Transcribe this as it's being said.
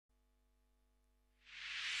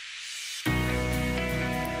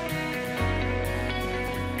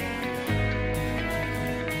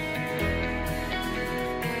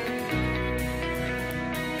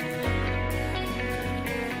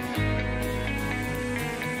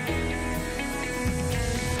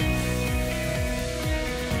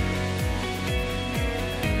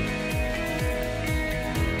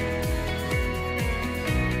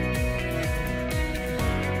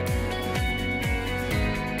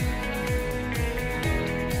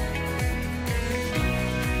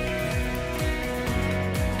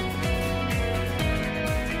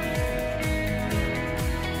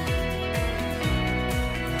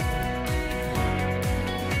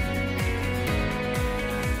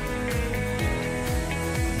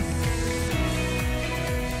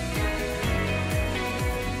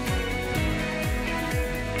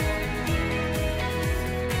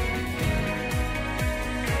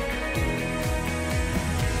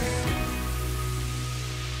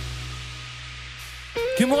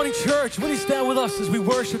Good morning, church. Will you stand with us as we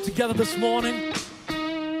worship together this morning?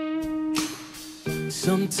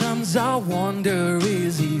 Sometimes I wonder,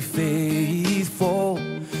 is he faithful?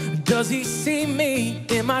 Does he see me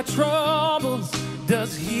in my troubles?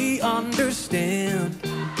 Does he understand?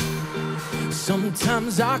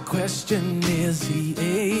 Sometimes I question, is he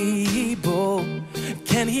able?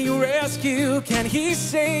 Can he rescue? Can he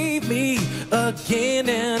save me again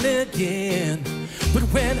and again? But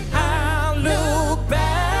when I look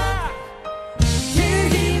back,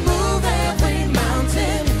 did he move every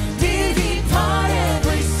mountain? Did he part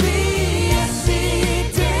every sea? Yes, he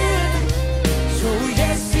did. So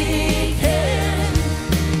yes, he can.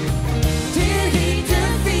 Did he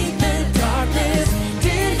defeat the darkness?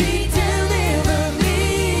 Did he deliver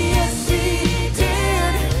me? Yes, he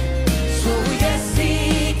did. So yes,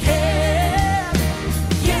 he can.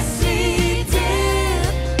 Yes, he did.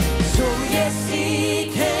 So yes,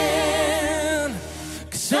 he can.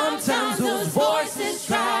 'Cause sometimes those voices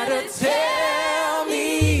try to tell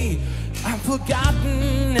me I'm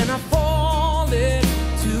forgotten and I've fallen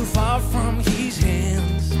too far from his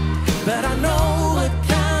hands. But I know what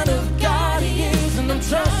kind of God he is, and I'm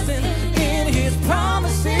trusting in his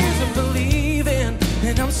promises and believing,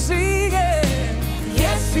 and I'm singing,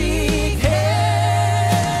 yes, he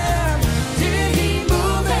can. Did he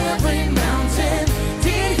move every mountain?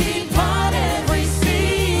 Did he part every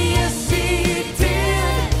sea? Yes, he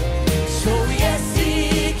did. So yes,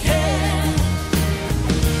 he can.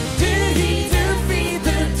 Did he defeat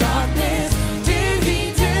the darkness? Did he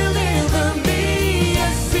deliver me?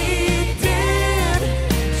 Yes, he did.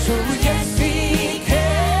 So yes, he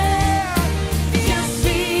can. Yes,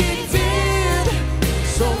 he did.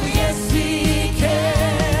 So yes, he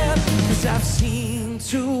can. 'Cause I've seen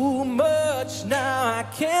too much now, I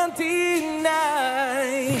can't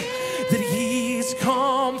deny that he's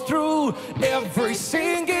come through every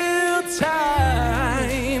single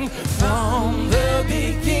time. From the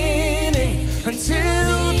beginning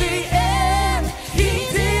until the end, he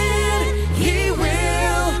did, he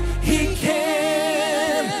will, he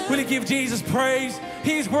can. Will you give Jesus praise?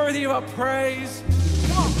 He's worthy of our praise.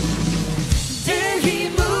 Did he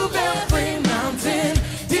move every mountain?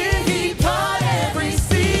 Did he part every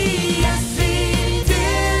sea? Yes, he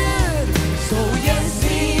did. So yes,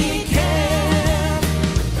 he can.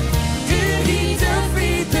 Did he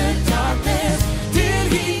defeat the darkness?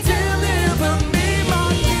 Did he deliver me? My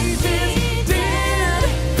Jesus did.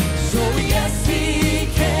 So yes, he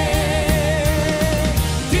can.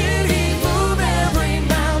 Did he move every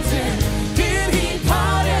mountain? Did he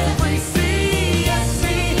part every sea? Yes,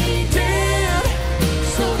 he did.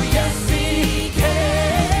 So yes, he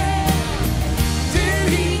can. Did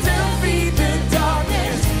he defeat the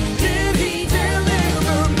darkness? Did he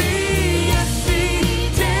deliver me? Yes, he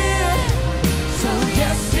did. So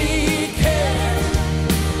yes, he can.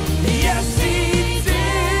 Yes, he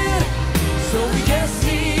did. So yes,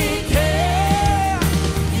 he can.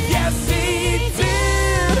 Yes, he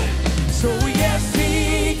did. So yes, he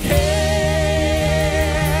can.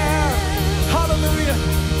 Hallelujah.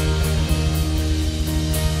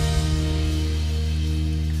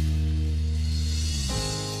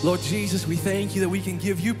 Lord Jesus, we thank you that we can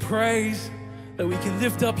give you praise, that we can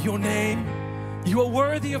lift up your name. You are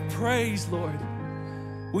worthy of praise, Lord.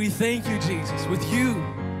 We thank you, Jesus. With you,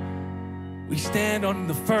 we stand on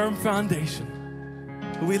the firm foundation.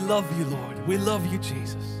 We love you, Lord. We love you,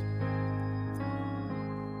 Jesus.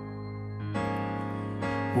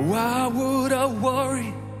 Why would I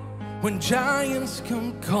worry when giants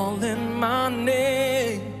come calling my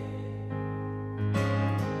name?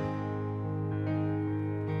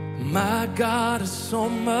 My God is so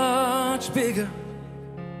much bigger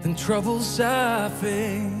than troubles I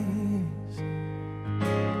face.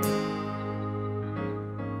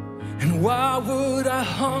 And why would I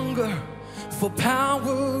hunger for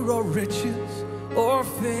power or riches or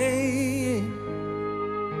fame?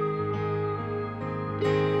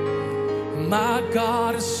 My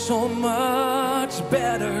God is so much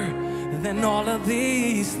better than all of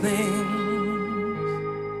these things.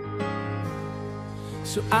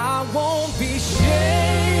 So I won't be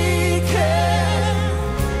shaken,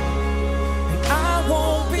 and I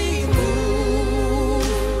won't be moved.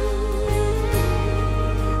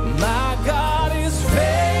 My God is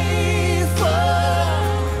faithful,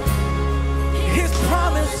 his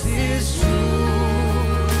promise is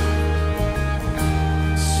true.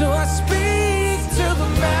 So I speak to the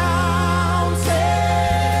mountain,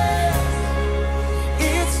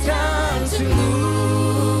 it's time to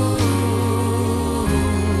move.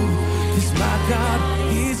 'Cause my God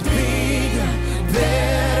is big.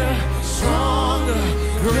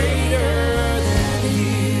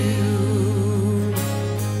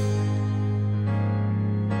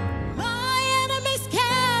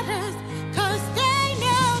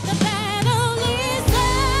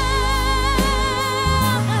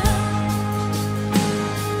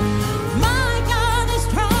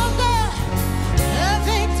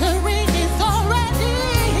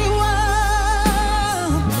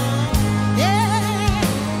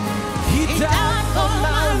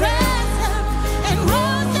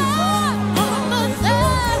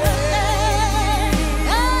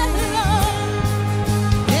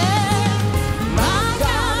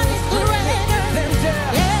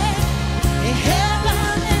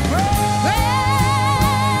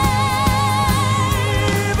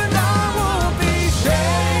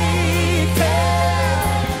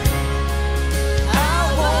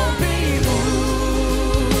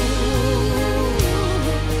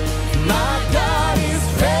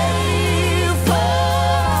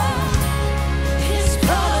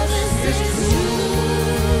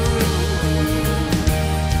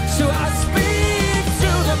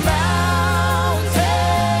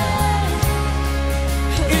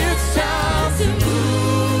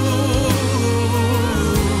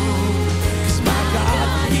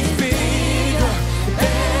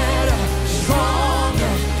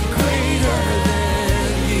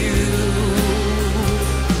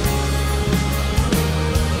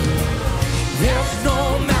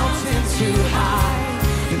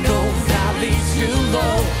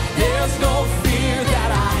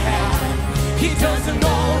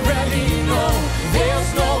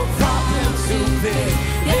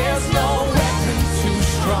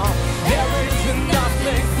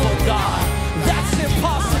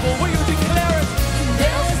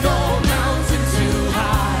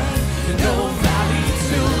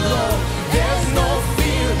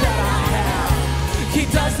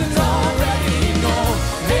 doesn't already know.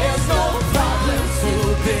 There's no problem too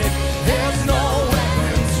big. There's no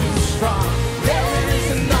weapon too strong. There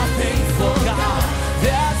is nothing for God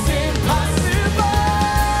that's impossible.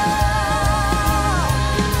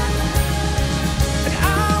 And I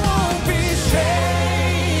won't be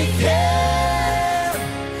shaken.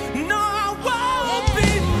 No, I won't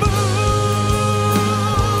be moved.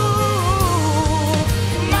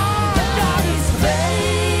 My God is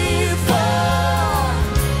faithful.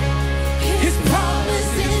 His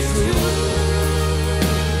promise is true.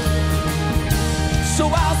 So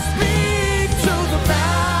I'll speak to the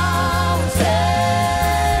mountain.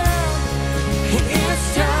 It's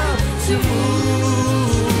time to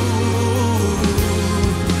move.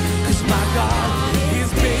 'Cause my God is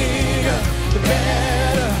bigger,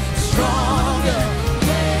 better, stronger.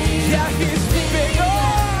 Yeah, he's bigger.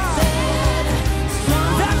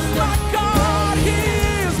 That's my God. He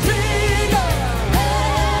is bigger,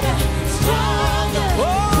 better, stronger.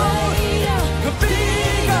 Oh,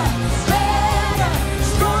 bigger, better,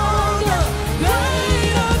 stronger,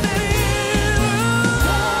 greater than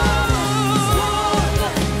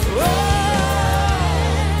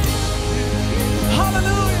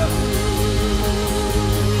hallelujah.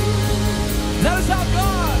 That is our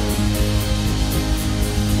God.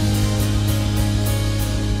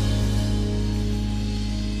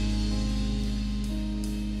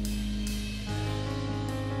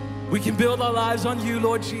 We can build our lives on you,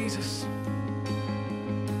 Lord Jesus.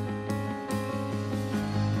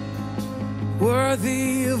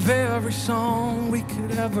 Worthy of every song we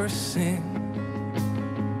could ever sing.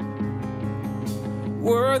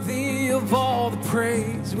 Worthy of all the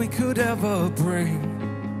praise we could ever bring.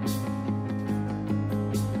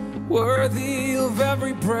 Worthy of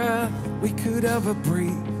every breath we could ever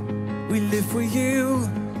breathe. We live for you.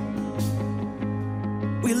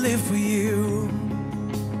 We live for you.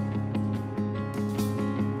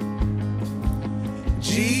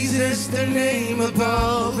 Jesus, the name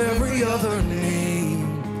above every other name.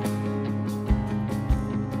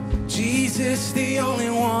 Jesus, the only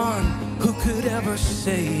one who could ever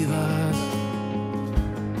save us.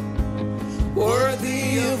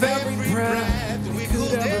 Worthy of every breath we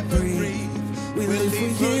could ever breathe. We live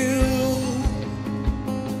for you.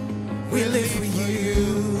 We live for you.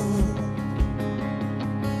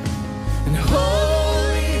 And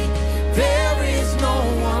holy, there is no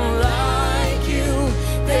one like you.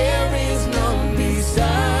 There is none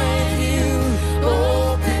beside you.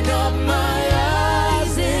 Open up my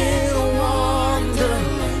eyes in wonder.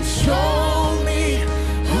 Show me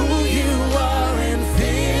who you are and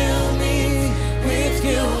fill me with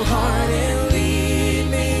your heart and lead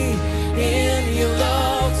me in your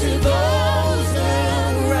love to those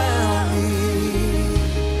around me.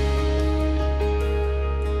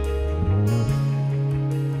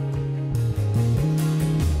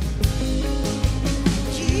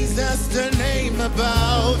 Jesus, the name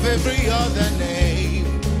above every other name.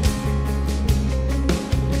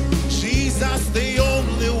 Jesus, the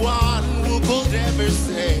only one who could ever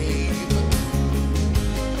save.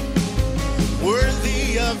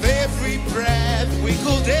 Worthy of every breath we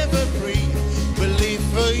could ever breathe. We live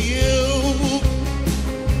for you.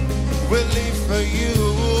 We live for you.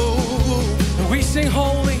 And we sing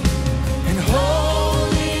holy and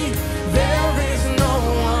holy. There is no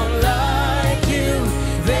one like you.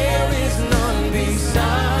 There is none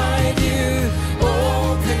beside you.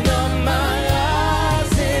 Open up my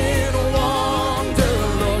eyes in wonder.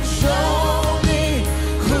 Lord, show me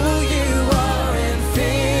who you are and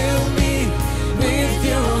fill me with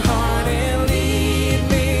your heart and lead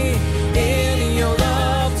me in your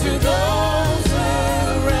love to those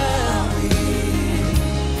around me.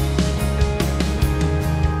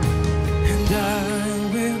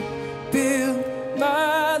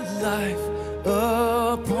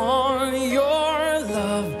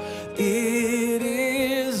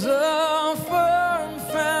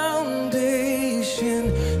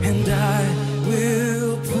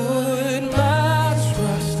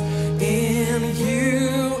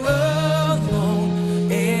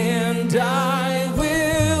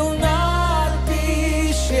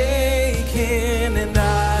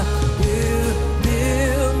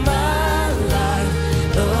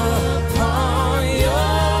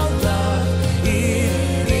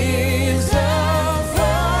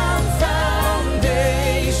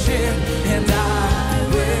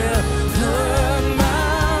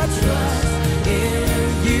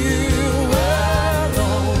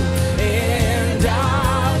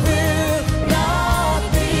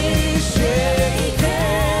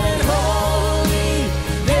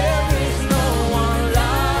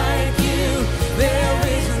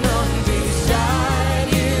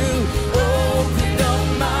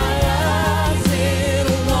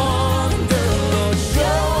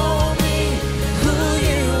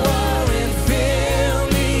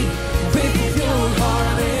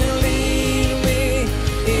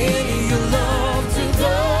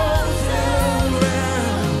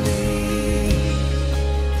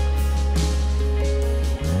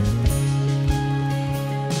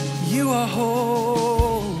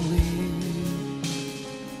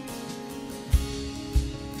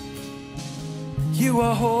 You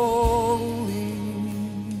are holy.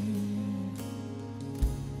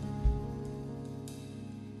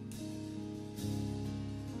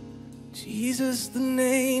 Jesus, the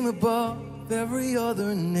name above every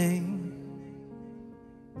other name.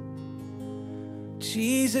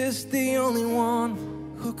 Jesus, the only one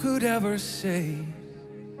who could ever save.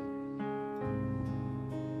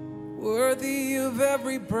 Worthy of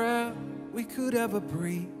every breath we could ever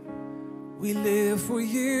breathe. We live for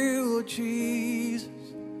you, Lord Jesus.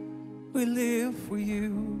 We live for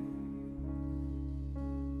you.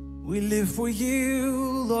 We live for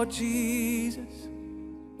you, Lord Jesus.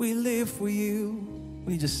 We live for you.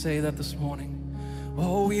 We just say that this morning.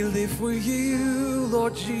 Oh, we live for you,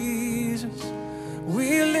 Lord Jesus.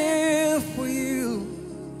 We live for you.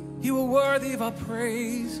 You are worthy of our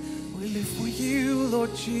praise. We live for you,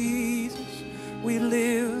 Lord Jesus. We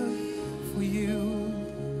live for you.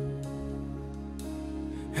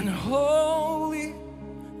 And holy,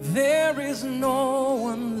 there is no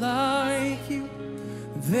one like you.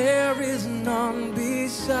 There is none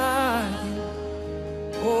beside you.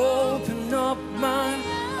 Open up my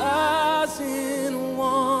eyes in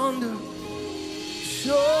wonder.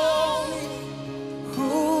 Show me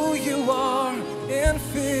who you are and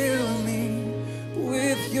fill me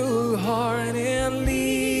with your heart and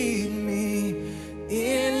lead me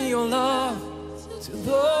in your love to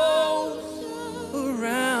those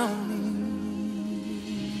around me.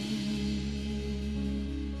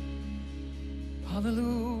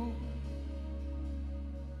 Hallelujah.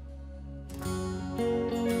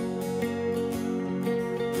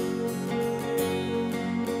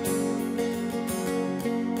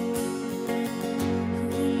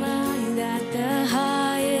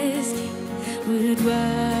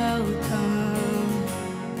 Welcome.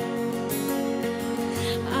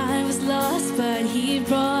 I was lost, but he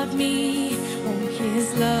brought me. Oh,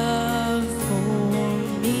 his love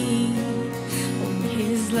for me. Oh,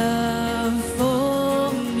 his love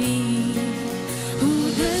for me.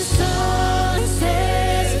 Who the Son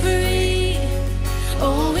sets free,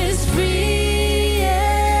 oh, is free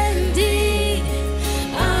indeed.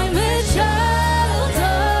 I'm a child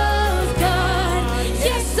of God.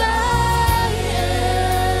 Yes, I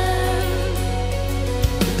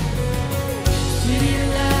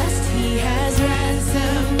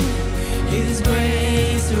His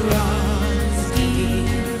grace surrounds me.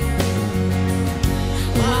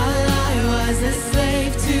 While I was a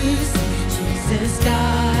slave to sin, Jesus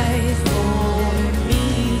died for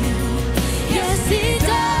me. Yes, he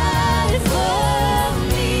died for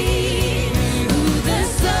me. Who the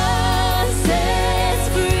Son sets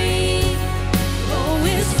free, oh,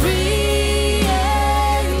 is free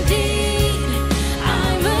indeed.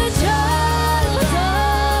 I'm a child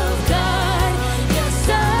of God. Yes,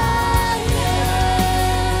 I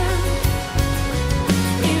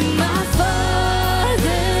in my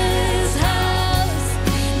Father's house,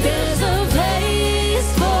 there's a place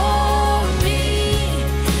for me.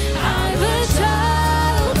 I'm a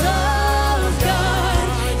child of God.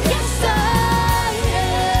 Yes, I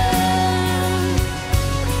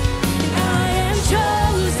am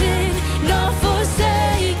chosen, not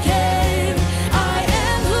forsaken. I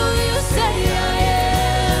am who you say I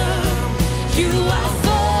am. You are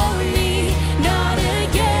for me, not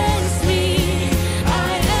against me. I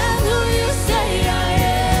am who you say I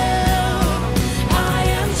am. I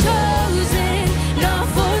am chosen, not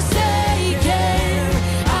forsaken.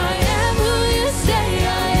 I am who you say I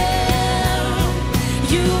am.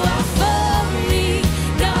 You are for me,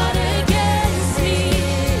 not against me.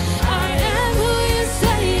 I am who you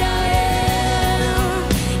say I am.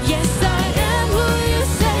 Yes, I am who you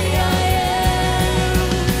say I am.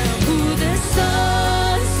 Who the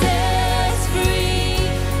Son sets free,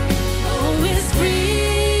 oh, is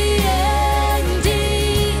free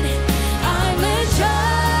indeed. I'm a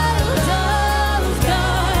child of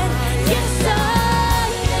God. Yes, I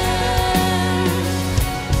am.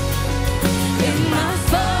 In my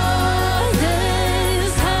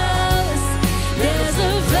Father's house, there's a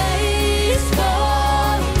place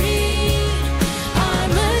for me.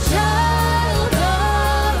 I'm a child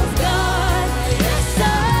of God. Yes, I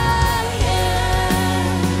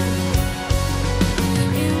am.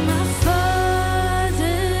 In my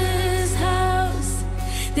Father's house,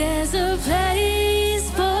 there's a place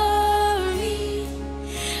for me.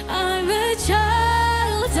 I'm a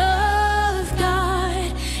child of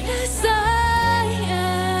God. Yes, I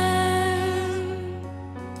am.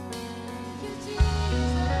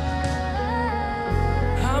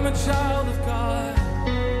 I'm a child of God.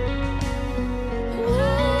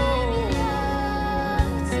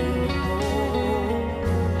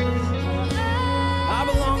 I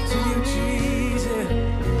belong to you, Jesus.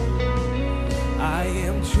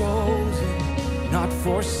 not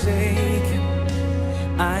forsaken.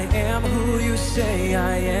 I am who you say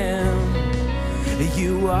I am.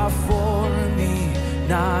 You are for me,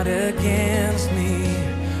 not against me.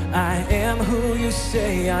 I am who you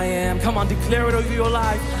say I am. Come on, declare it over your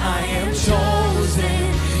life. I am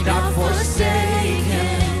chosen, not forsaken.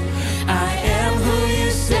 I am who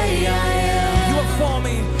you say I am. You are for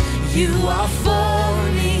me. You are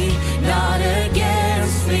for me, not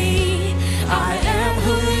against me. I am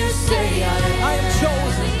who you say I am. I am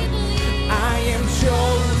chosen. I am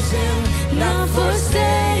chosen, not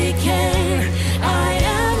forsaken. I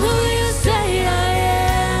am who you say I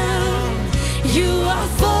am. You are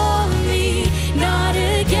for me, not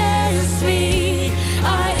against me.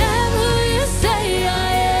 I am who you say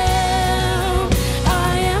I am.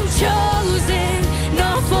 I am chosen,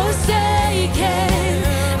 not forsaken.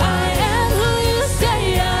 I am who you say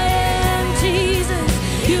I am, Jesus.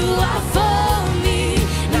 You are for me,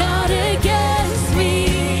 not against me.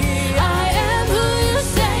 I am who you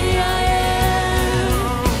say I am.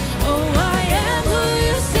 Oh, I am who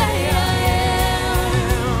you say I am.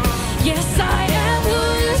 Yes, I am who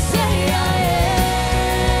you say I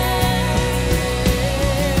am.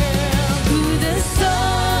 Who the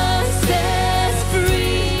Son sets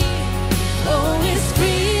free, oh, is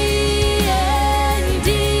free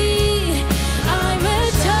indeed. I'm a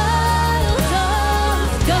child of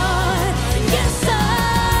God. Yes, I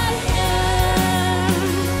am.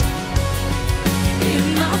 In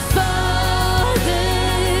my Father's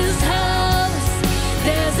house,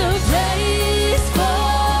 there's a place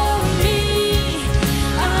for me.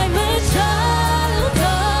 I'm a child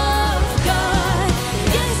of God.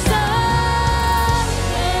 Yes, I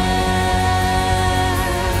am.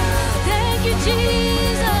 Thank you,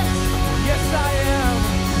 Jesus. Yes, I am.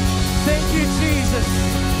 Thank you, Jesus.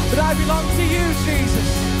 But I belong to you, Jesus.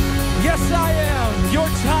 Yes, I am your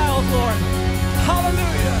child, Lord.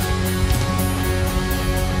 Hallelujah.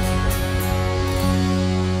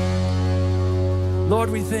 Lord,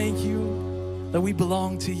 we thank you that we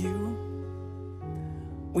belong to you.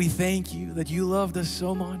 We thank you that you loved us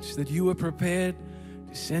so much that you were prepared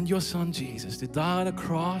to send your son Jesus to die on a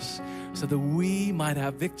cross so that we might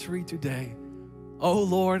have victory today. Oh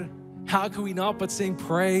Lord, how can we not but sing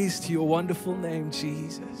praise to your wonderful name,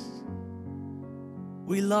 Jesus?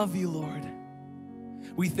 We love you, Lord.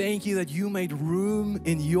 We thank you that you made room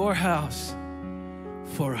in your house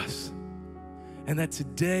for us, and that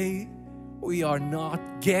today we are not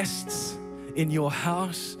guests in your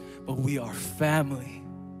house, but we are family.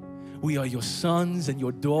 We are your sons and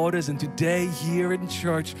your daughters, and today here in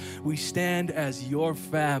church, we stand as your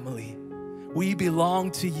family. We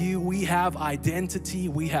belong to you. We have identity.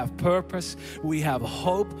 We have purpose. We have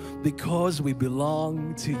hope because we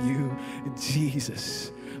belong to you,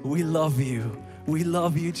 Jesus. We love you. We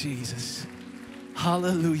love you, Jesus.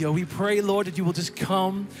 Hallelujah. We pray, Lord, that you will just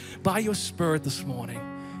come by your Spirit this morning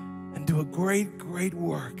and do a great, great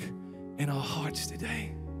work in our hearts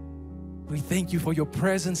today. We thank you for your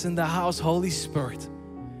presence in the house, Holy Spirit.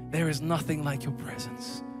 There is nothing like your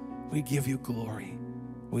presence. We give you glory.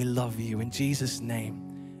 We love you. In Jesus' name,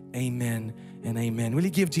 amen and amen. Will you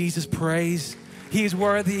give Jesus praise? He is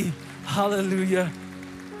worthy. Hallelujah.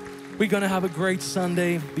 We're going to have a great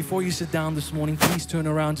Sunday. Before you sit down this morning, please turn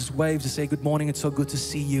around, just wave to say good morning. It's so good to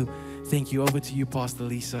see you. Thank you. Over to you, Pastor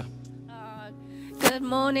Lisa. Good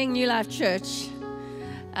morning, New Life Church.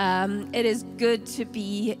 It is good to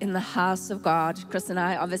be in the house of God. Chris and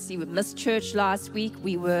I obviously missed church last week.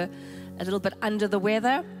 We were a little bit under the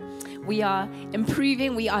weather. We are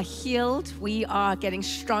improving. We are healed. We are getting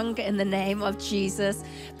stronger in the name of Jesus.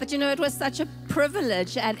 But you know, it was such a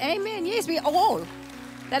privilege. And amen. Yes, we all.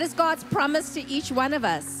 That is God's promise to each one of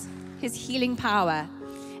us. His healing power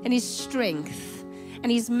and His strength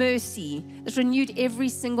and His mercy is renewed every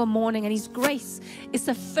single morning, and His grace is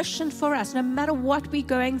sufficient for us. No matter what we're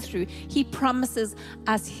going through, He promises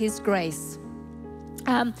us His grace.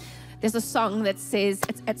 There's a song that says,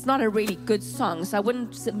 it's not a really good song, so I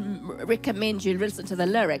wouldn't recommend you listen to the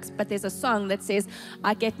lyrics, but there's a song that says,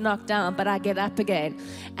 I get knocked down, but I get up again,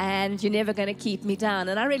 and you're never going to keep me down.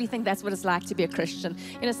 And I really think that's what it's like to be a Christian.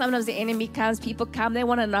 You know, sometimes the enemy comes, people come, they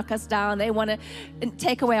want to knock us down, they want to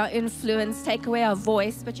take away our influence, take away our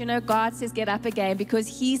voice, but you know, God says get up again, because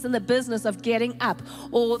He's in the business of getting up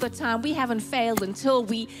all the time. We haven't failed until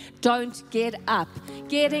we don't get up.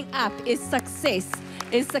 Getting up is success.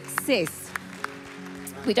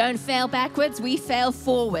 We don't fail backwards, we fail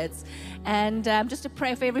forwards. And just to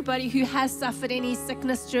pray for everybody who has suffered any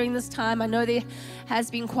sickness during this time. I know there has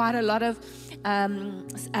been quite a lot of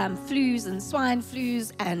flus and swine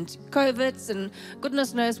flus and COVIDs and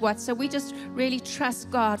goodness knows what. So we just really trust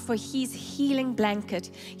God for His healing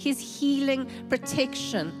blanket, His healing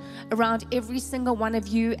protection around every single one of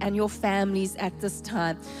you and your families at this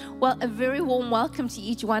time. Well, a very warm welcome to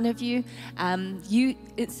each one of you. You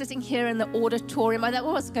sitting here in the auditorium. That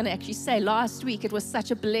was going to actually say last week it was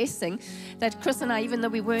such a blessing that Chris and I, even though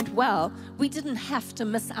we weren't well, we didn't have to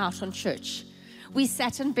miss out on church. We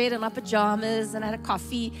sat in bed in our pajamas and had a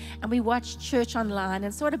coffee and we watched church online.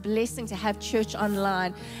 And so what a blessing to have church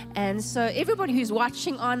online. And so everybody who's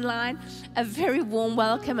watching online, a very warm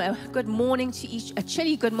welcome, a good morning to each, a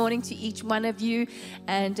chilly good morning to each one of you.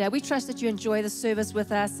 And we trust that you enjoy the service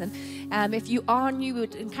with us. And if you are new, we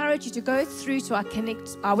would encourage you to go through to our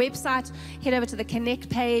website, head over to the Connect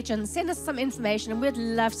page and send us some information. And we'd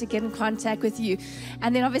love to get in contact with you.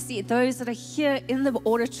 And then obviously those that are here in the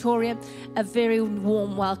auditorium, a very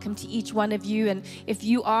warm welcome to each one of you. And if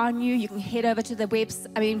you are new, you can head over to the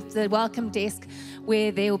the welcome desk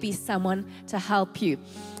where there will be someone to help you.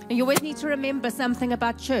 And you always need to remember something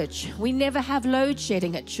about church. We never have load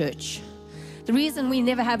shedding at church. The reason we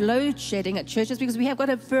never have load shedding at church is because we have got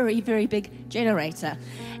a very, very big generator.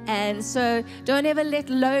 And so don't ever let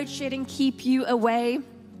load shedding keep you away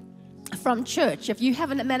from church. If you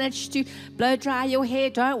haven't managed to blow dry your hair,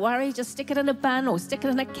 don't worry, just stick it in a bun or stick it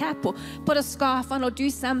in a cap or put a scarf on or do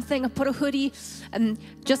something or put a hoodie and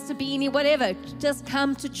just a beanie, whatever. Just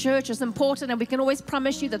come to church. It's important, and we can always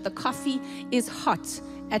promise you that the coffee is hot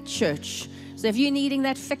at church. So if you're needing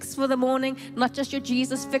that fix for the morning, not just your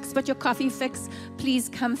Jesus fix, but your coffee fix, please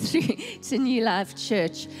come through to New Life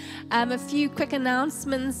Church. A few quick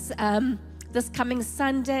announcements. This coming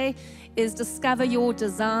Sunday is Discover Your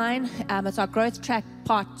Design. It's our Growth Track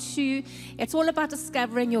Part 2. It's all about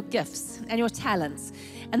discovering your gifts and your talents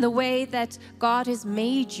and the way that God has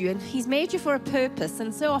made you. And He's made you for a purpose.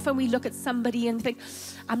 And so often we look at somebody and think,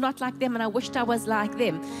 I'm not like them and I wished I was like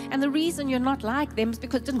them. And the reason you're not like them is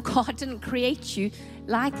because God didn't create you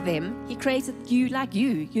like them. He created you like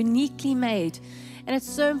you, uniquely made. And it's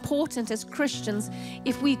so important as Christians,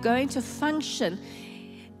 if we're going to function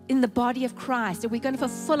in the body of Christ, if we're going to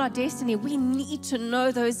fulfill our destiny, we need to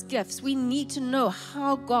know those gifts. We need to know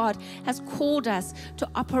how God has called us to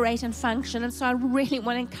operate and function. And so I really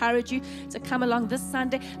want to encourage you to come along this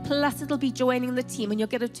Sunday. Plus, it'll be joining the team, and you'll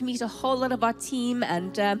get to meet a whole lot of our team.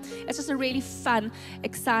 And it's just a really fun,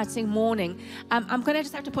 exciting morning. I'm going to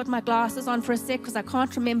just have to put my glasses on for a sec because I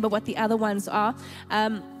can't remember what the other ones are.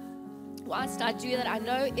 Whilst I do that, I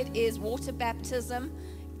know it is water baptism.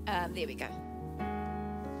 There we go.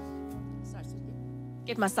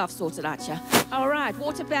 Get myself sorted out here. All right,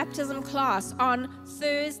 water baptism class on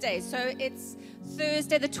Thursday. So it's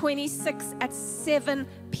Thursday the 26th at 7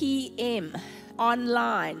 p.m.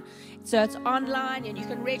 online. So it's online and you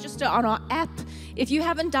can register on our app. If you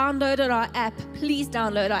haven't downloaded our app, please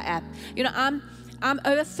download our app. You know, I'm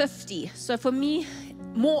over 50. So for me,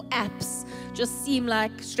 more apps just seem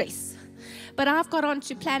like stress. But I've got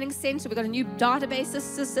onto Planning Center. We've got a new database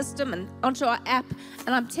system and onto our app.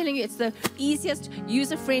 And I'm telling you, it's the easiest,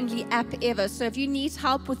 user-friendly app ever. So if you need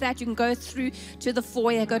help with that, you can go through to the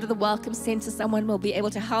foyer, go to the Welcome Center. Someone will be able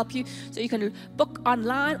to help you. So you can book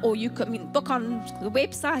online, or you can book on the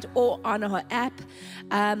website or on our app.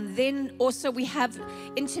 Then also we have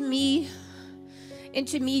Into Me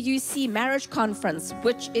UC Marriage Conference,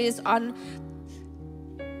 which is on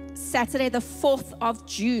Saturday the 4th of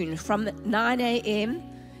June from 9 a.m.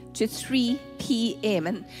 to 3 p.m.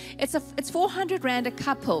 And it's 400 Rand a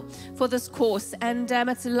couple for this course. And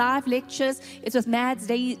it's live lectures. It's with Mads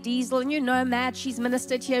Diesel. And you know Mads, she's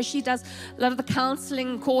ministered here. She does a lot of the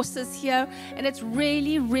counseling courses here. And it's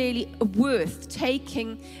really, really worth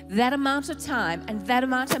taking that amount of time and that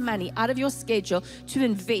amount of money out of your schedule to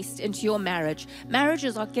invest into your marriage.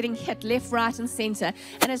 Marriages are getting hit left, right, and center.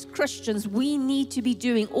 And as Christians, we need to be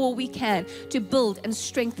doing all we can to build and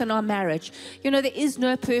strengthen our marriage. You know, there is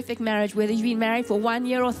no perfect marriage, whether you've been married for 1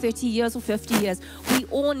 year or 30 years or 50 years. We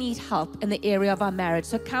all need help in the area of our marriage.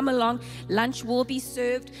 So come along. Lunch will be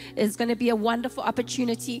served. It's going to be a wonderful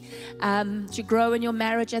opportunity to grow in your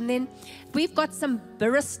marriage. And then we've got some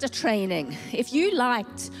barista training. Who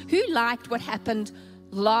liked what happened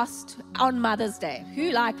on Mother's Day?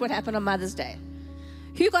 Who liked what happened on Mother's Day?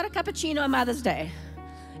 Who got a cappuccino on Mother's Day?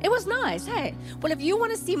 It was nice, hey? Well, if you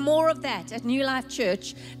want to see more of that at New Life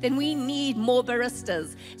Church, then we need more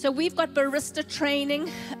baristas. So we've got barista training.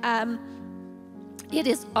 It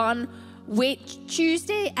is on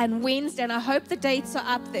Tuesday and Wednesday, and I hope the dates are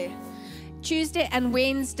up there. Tuesday and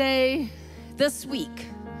Wednesday this week.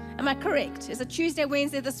 Am I correct? Is it Tuesday,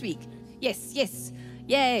 Wednesday this week? Yes.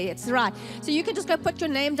 Yay, it's right. So you can just go put your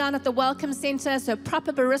name down at the Welcome Center. So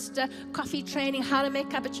proper barista, coffee training, how to make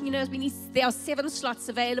cappuccinos. There are 7 slots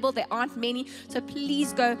available. There aren't many. So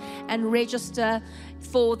please go and register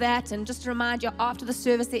for that. And just to remind you, after the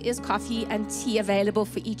service, there is coffee and tea available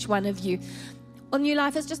for each one of you. Well, New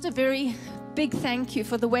Life is just a very big thank you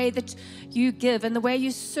for the way that you give and the way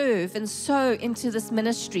you serve and sow into this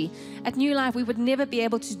ministry. At New Life, we would never be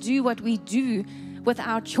able to do what we do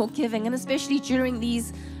without your giving, and especially during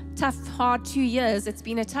these tough, hard 2 years. It's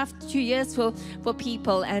been a tough 2 years for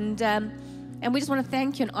people, and we just want to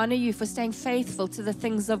thank you and honor you for staying faithful to the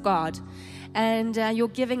things of God. And your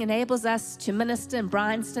giving enables us to minister in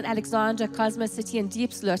Bryanston, Alexandra, Cosmos City, and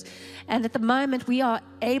Diepsloot. And at the moment, we are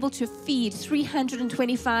able to feed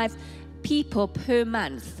 325 people per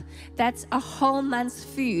month. That's a whole month's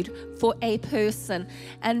food for a person.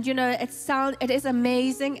 And you know, it is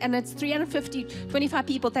amazing, and it's 25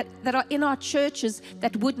 people that are in our churches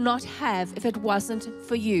that would not have if it wasn't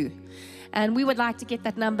for you. And we would like to get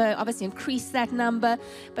that number, obviously increase that number.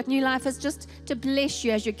 But New Life is just to bless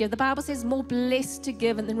you as you give. The Bible says more blessed to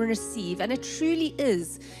give than receive. And it truly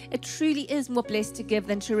is. It truly is more blessed to give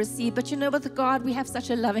than to receive. But you know, with God, we have such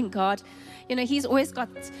a loving God. You know, He's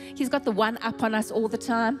got the one up on us all the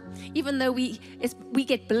time. Even though we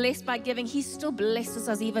get blessed by giving, He still blesses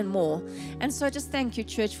us even more. And so just thank you,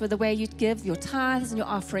 church, for the way you give your tithes and your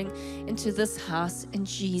offering into this house in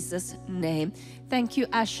Jesus' name. Thank you,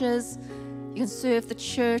 ushers. You can serve the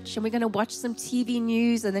church, and we're going to watch some TV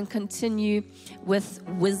news and then continue with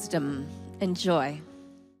wisdom. Enjoy.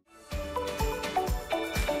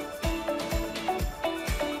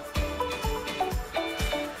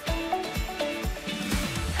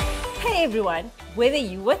 Hey everyone, whether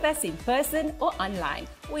you're with us in person or online,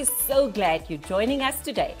 we're so glad you're joining us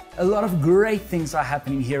today. A lot of great things are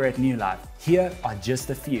happening here at New Life. Here are just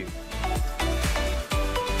a few.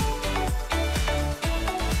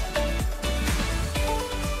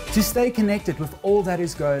 To stay connected with all that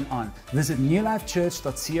is going on, visit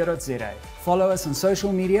newlifechurch.co.za. Follow us on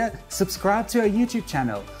social media, subscribe to our YouTube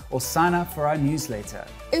channel, or sign up for our newsletter.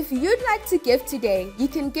 If you'd like to give today, you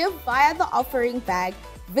can give via the offering bag.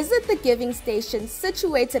 Visit the giving station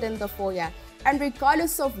situated in the foyer. And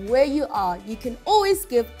regardless of where you are, you can always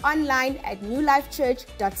give online at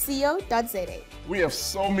newlifechurch.co.za. We have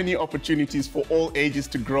so many opportunities for all ages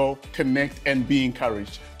to grow, connect, and be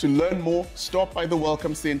encouraged. To learn more, stop by the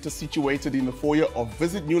Welcome Center situated in the foyer or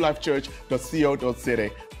visit newlifechurch.co.za.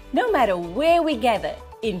 No matter where we gather,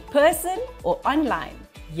 in person or online,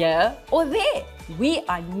 here or there, we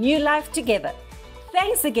are New Life together.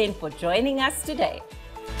 Thanks again for joining us today.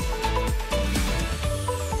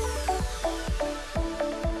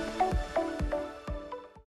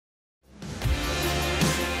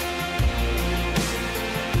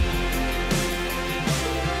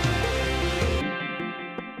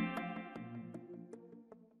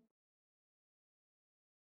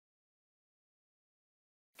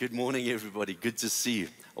 Good morning, everybody. Good to see you.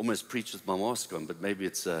 Almost preached with my mask on, but maybe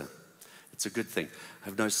it's a good thing. I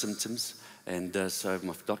have no symptoms, and so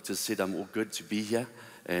my doctor said I'm all good to be here.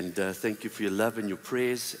 And thank you for your love and your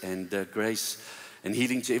prayers, and grace and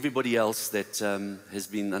healing to everybody else that has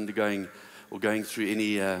been undergoing or going through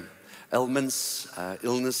any ailments,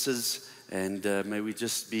 illnesses. And may we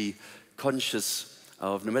just be conscious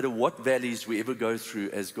of, no matter what valleys we ever go through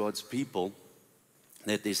as God's people,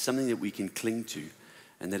 that there's something that we can cling to.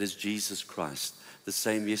 And that is Jesus Christ, the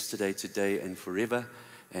same yesterday, today, and forever.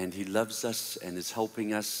 And He loves us and is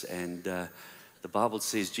helping us. And the Bible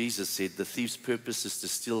says, Jesus said, the thief's purpose is to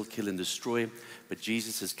steal, kill, and destroy. But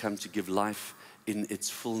Jesus has come to give life in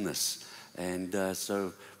its fullness. And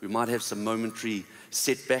so we might have some momentary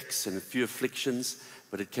setbacks and a few afflictions,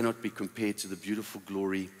 but it cannot be compared to the beautiful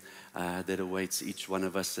glory that awaits each one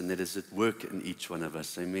of us and that is at work in each one of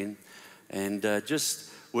us. Amen. And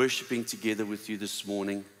just worshiping together with you this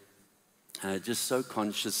morning, just so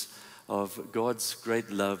conscious of God's great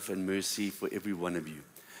love and mercy for every one of you,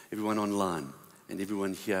 everyone online and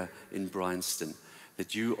everyone here in Bryanston,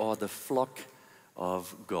 that you are the flock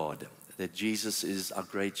of God, that Jesus is our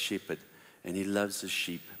great shepherd and He loves His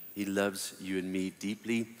sheep. He loves you and me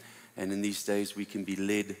deeply, and in these days we can be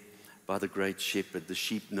led by the great shepherd. The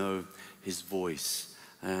sheep know His voice.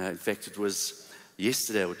 In fact, it was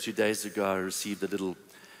yesterday or 2 days ago, I received a little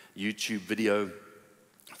YouTube video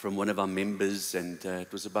from one of our members, and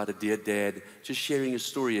it was about a dear dad just sharing a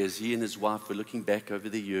story as he and his wife were looking back over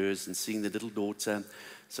the years and seeing the little daughter,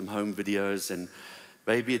 some home videos, and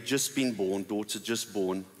baby had just been born, daughter just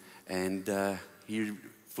born, and he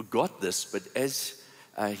forgot this, but as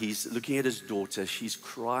he's looking at his daughter, she's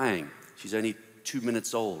crying. She's only 2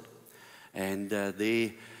 minutes old, And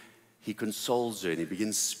there he consoles her and he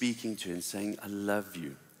begins speaking to her and saying, I love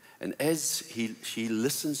you. And as she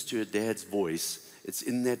listens to her dad's voice, it's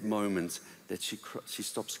in that moment that she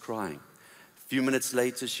stops crying. A few minutes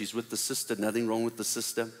later, she's with the sister, nothing wrong with the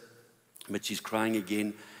sister, but she's crying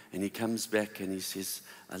again. And he comes back and he says,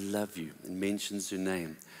 I love you, and mentions her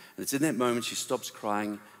name. And it's in that moment she stops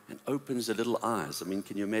crying and opens her little eyes. I mean,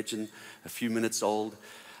 can you imagine a few minutes old?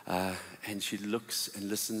 And she looks and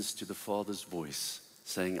listens to the Father's voice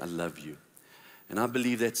saying, I love you. And I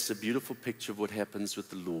believe that's a beautiful picture of what happens with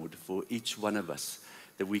the Lord for each one of us,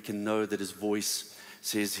 that we can know that his voice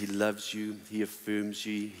says he loves you, he affirms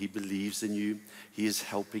you, he believes in you, he is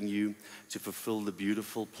helping you to fulfill the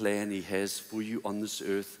beautiful plan he has for you on this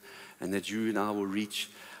earth, and that you and I will reach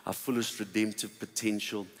our fullest redemptive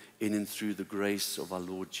potential in and through the grace of our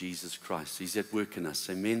Lord Jesus Christ. He's at work in us,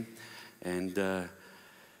 amen? And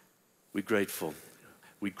we're grateful.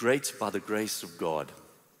 We're great by the grace of God.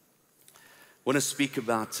 I want to speak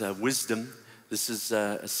about wisdom. This is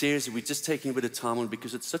a series that we're just taking a bit of time on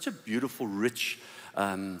because it's such a beautiful, rich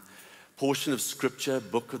portion of Scripture,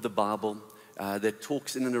 book of the Bible, that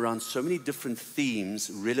talks in and around so many different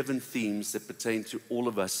themes, relevant themes that pertain to all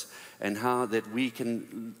of us, and how that we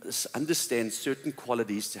can understand certain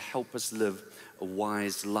qualities to help us live a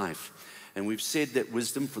wise life. And we've said that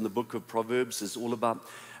wisdom from the book of Proverbs is all about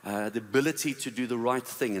the ability to do the right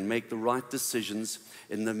thing and make the right decisions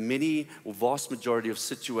in the many or vast majority of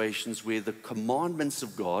situations where the commandments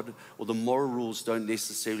of God or the moral rules don't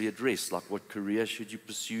necessarily address, like what career should you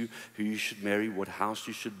pursue, who you should marry, what house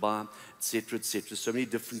you should buy, etc., etc. So many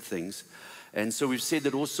different things. And so we've said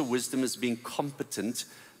that also wisdom is being competent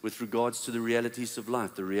with regards to the realities of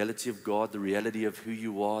life, the reality of God, the reality of who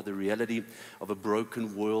you are, the reality of a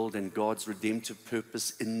broken world and God's redemptive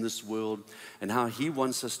purpose in this world, and how he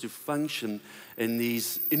wants us to function in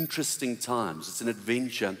these interesting times. It's an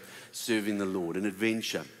adventure serving the Lord, an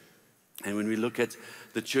adventure. And when we look at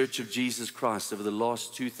the Church of Jesus Christ over the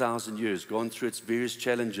last 2,000 years, gone through its various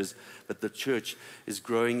challenges, but the church is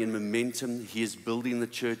growing in momentum. He is building the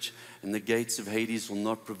church, and the gates of Hades will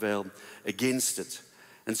not prevail against it.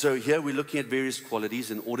 And so here we're looking at various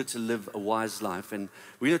qualities in order to live a wise life. And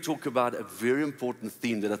we're going to talk about a very important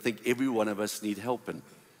theme that I think every one of us need help in.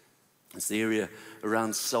 It's the area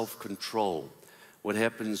around self-control. What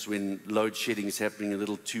happens when load shedding is happening a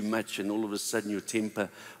little too much and all of a sudden your temper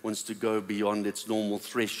wants to go beyond its normal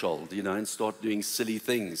threshold, and start doing silly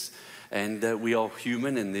things. And we are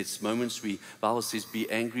human, and there's moments the Bible says, be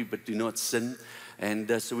angry but do not sin.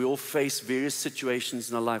 And so we all face various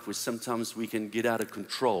situations in our life where sometimes we can get out of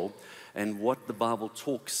control, and what the Bible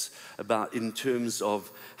talks about in terms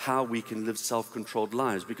of how we can live self-controlled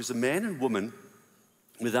lives. Because a man and woman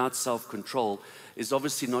without self-control is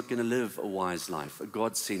obviously not going to live a wise life, a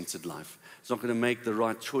God-centered life. It's not going to make the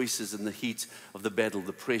right choices in the heat of the battle,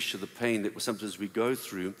 the pressure, the pain that sometimes we go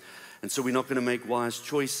through. And so we're not going to make wise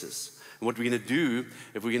choices. And what we're going to do,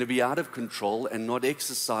 if we're going to be out of control and not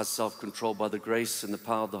exercise self-control by the grace and the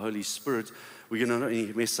power of the Holy Spirit, we're going to not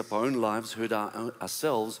only mess up our own lives, hurt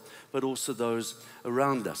ourselves, but also those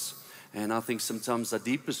around us. And I think sometimes our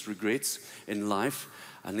deepest regrets in life,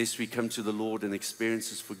 unless we come to the Lord and experience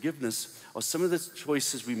His forgiveness, are some of the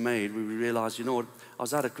choices we made where we realize, you know what, I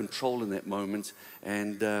was out of control in that moment,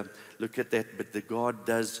 and look at that. But that God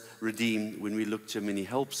does redeem when we look to Him and He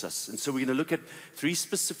helps us. And so we're going to look at 3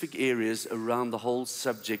 specific areas around the whole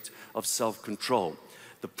subject of self-control.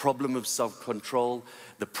 The problem of self-control,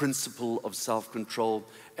 the principle of self-control,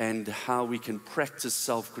 and how we can practice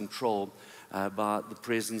self-control by the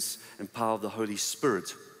presence and power of the Holy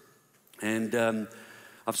Spirit. And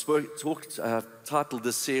I've titled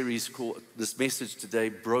this series, this message today,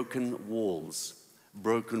 Broken Walls.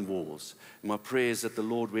 Broken walls. And my prayer is that the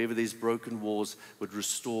Lord, wherever there's broken walls, would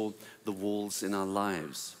restore the walls in our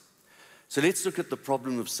lives. So let's look at the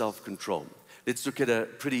problem of self-control. Let's look at a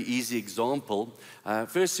pretty easy example.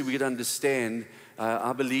 Firstly, we could understand,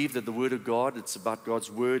 I believe that the Word of God, it's about God's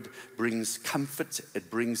Word, brings comfort, it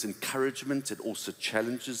brings encouragement, it also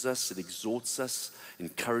challenges us, it exhorts us,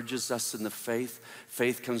 encourages us in the faith.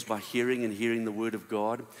 Faith comes by hearing, and hearing the Word of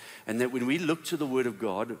God. And that when we look to the Word of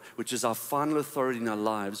God, which is our final authority in our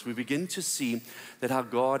lives, we begin to see that how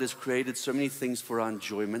God has created so many things for our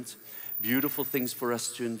enjoyment, beautiful things for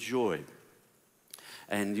us to enjoy.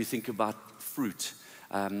 And you think about fruit.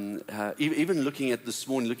 Even looking at this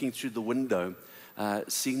morning, looking through the window,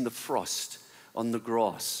 seeing the frost on the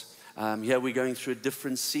grass. Here we're going through a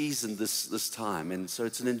different season this time, and so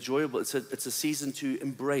it's an enjoyable. It's a season to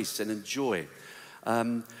embrace and enjoy.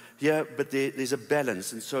 here, but there's a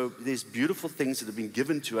balance. And so there's beautiful things that have been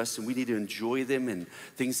given to us, and we need to enjoy them, and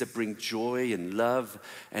things that bring joy and love.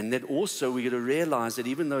 And then also we got to realize that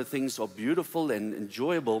even though things are beautiful and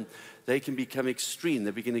enjoyable, they can become extreme.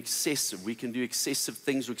 They become excessive. We can do excessive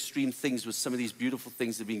things or extreme things with some of these beautiful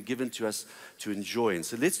things that have been given to us to enjoy. And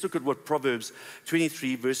so let's look at what Proverbs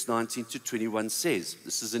 23, verse 19 to 21 says.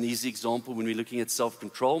 This is an easy example when we're looking at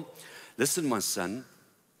self-control. Listen, my son,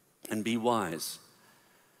 and be wise,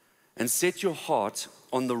 and set your heart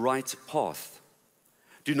on the right path.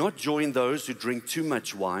 Do not join those who drink too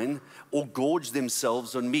much wine or gorge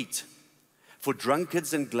themselves on meat. For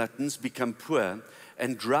drunkards and gluttons become poor,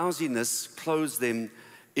 and drowsiness clothes them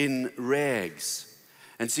in rags.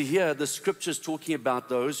 And see here, the scripture is talking about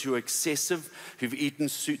those who are excessive, who've eaten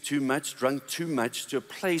too much, drunk too much, to a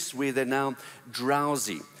place where they're now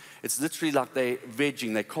drowsy. It's literally like they're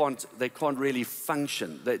vegging. They can't really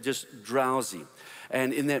function. They're just drowsy.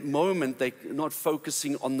 And in that moment, they're not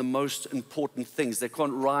focusing on the most important things. They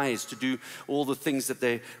can't rise to do all the things that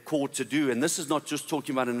they're called to do. And this is not just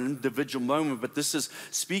talking about an individual moment, but this is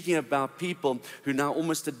speaking about people who are now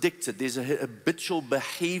almost addicted. There's a habitual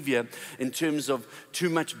behavior in terms of too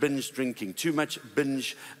much binge drinking, too much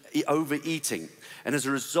binge overeating. And as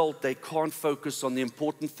a result, they can't focus on the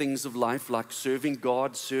important things of life, like serving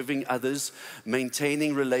God, serving others,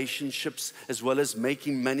 maintaining relationships, as well as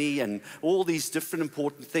making money and all these different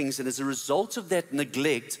important things. And as a result of that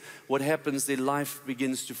neglect, what happens, their life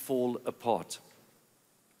begins to fall apart.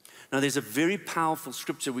 Now, there's a very powerful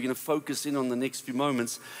scripture we're going to focus in on the next few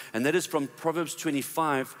moments, and that is from Proverbs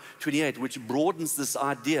 25:28, which broadens this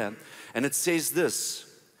idea. And it says this: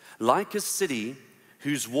 like a city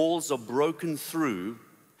whose walls are broken through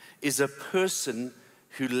is a person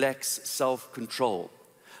who lacks self-control.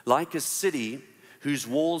 Like a city whose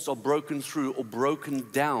walls are broken through or broken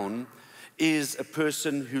down is a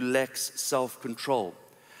person who lacks self-control.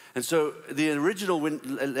 And so the original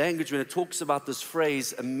language, when it talks about this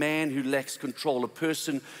phrase, a man who lacks control, a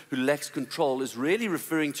person who lacks control, is really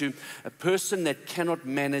referring to a person that cannot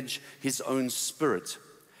manage his own spirit.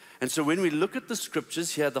 And so when we look at the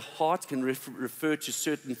scriptures here, the heart can refer to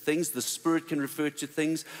certain things. The spirit can refer to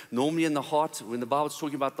things. Normally in the heart, when the Bible's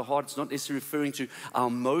talking about the heart, it's not necessarily referring to our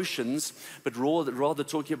emotions, but rather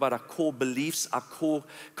talking about our core beliefs, our core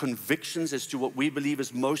convictions as to what we believe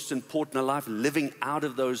is most important in life, living out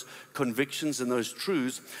of those convictions and those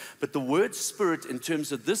truths. But the word spirit, in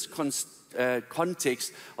terms of this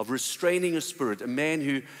context of restraining a spirit, a man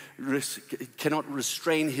who cannot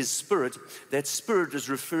restrain his spirit, that spirit is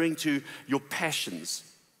referring to your passions,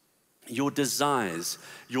 your desires,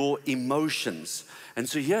 your emotions. And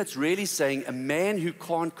so here it's really saying a man who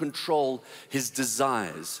can't control his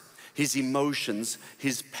desires, his emotions,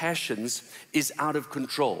 his passions is out of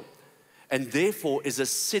control, and therefore is a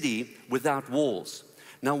city without walls.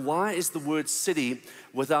 Now, why is the word city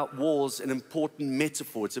without walls an important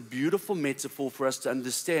metaphor? It's a beautiful metaphor for us to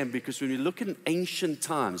understand, because when we look in ancient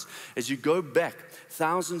times, as you go back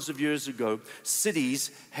thousands of years ago,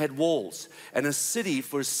 cities had walls. And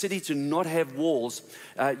for a city to not have walls,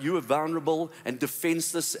 you were vulnerable and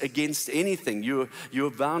defenseless against anything. You were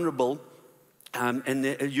vulnerable. And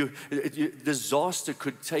disaster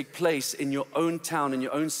could take place in your own town, in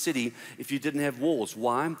your own city, if you didn't have walls.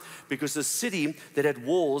 Why? Because a city that had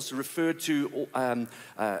walls referred to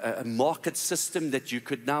a market system that you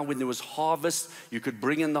could now, when there was harvest, you could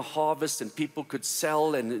bring in the harvest and people could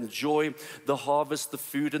sell and enjoy the harvest, the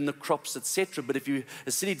food and the crops, etc. But if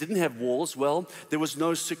a city didn't have walls, well, there was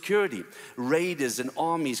no security. Raiders and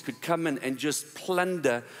armies could come in and just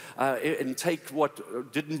plunder and take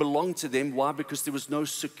what didn't belong to them. Why? Because there was no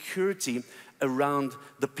security around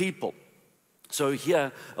the people. So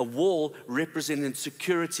here, a wall represented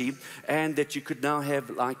security, and that you could now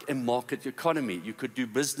have like a market economy. You could do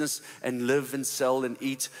business and live and sell and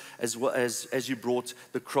eat as well as you brought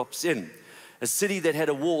the crops in. A city that had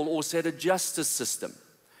a wall also had a justice system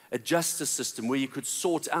where you could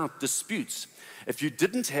sort out disputes. If you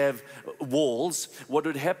didn't have walls, what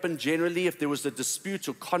would happen generally if there was a dispute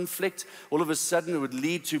or conflict, all of a sudden it would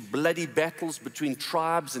lead to bloody battles between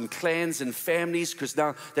tribes and clans and families, because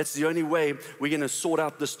now that's the only way we're going to sort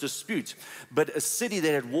out this dispute. But a city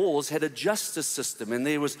that had walls had a justice system, and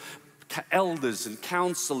there was elders and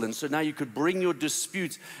council, and so now you could bring your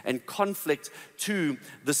dispute and conflict to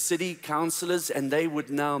the city councillors, and they would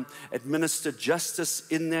now administer justice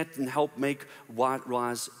in that and help make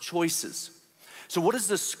wise choices. So what is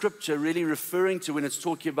the scripture really referring to when it's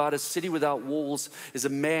talking about a city without walls is a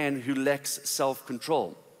man who lacks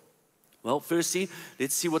self-control? Well, firstly,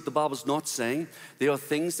 let's see what the Bible's not saying. There are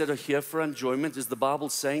things that are here for enjoyment. Is the Bible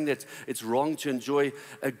saying that it's wrong to enjoy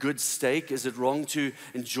a good steak? Is it wrong to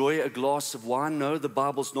enjoy a glass of wine? No, the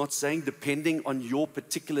Bible's not saying, depending on your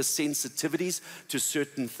particular sensitivities to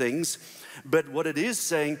certain things. But what it is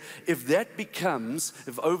saying, if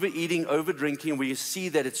overeating, overdrinking, we see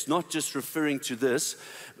that it's not just referring to this,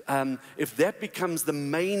 if that becomes the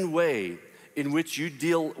main way in which you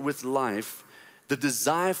deal with life, the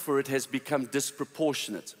desire for it has become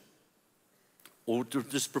disproportionate or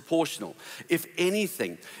disproportional. If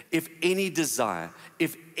anything, if any desire,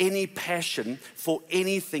 if any passion for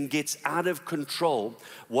anything gets out of control,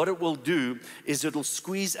 what it will do is it'll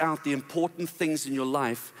squeeze out the important things in your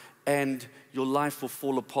life and your life will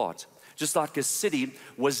fall apart. Just like a city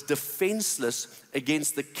was defenseless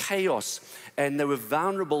against the chaos and they were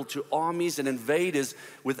vulnerable to armies and invaders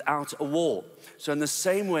without a wall. So in the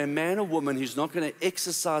same way, a man or woman who's not going to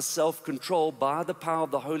exercise self-control by the power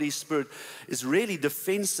of the Holy Spirit is really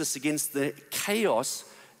defenseless against the chaos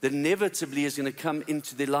that inevitably is going to come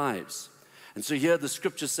into their lives. And so here the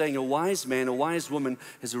scripture is saying a wise man, a wise woman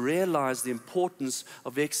has realized the importance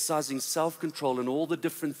of exercising self-control in all the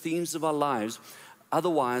different themes of our lives.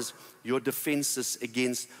 Otherwise, you're defenseless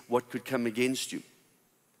against what could come against you.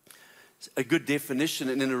 A good definition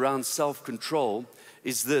in and around self-control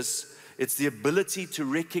is this. It's the ability to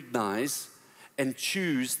recognize and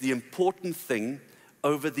choose the important thing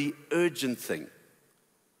over the urgent thing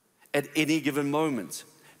at any given moment.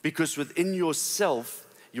 Because within yourself,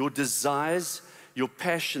 your desires, your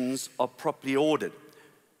passions are properly ordered.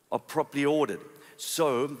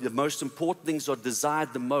 So the most important things are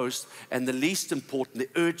desired the most, and the least important, the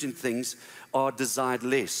urgent things, are desired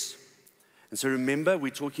less. And so remember,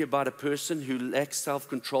 we're talking about a person who lacks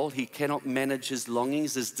self-control. He cannot manage his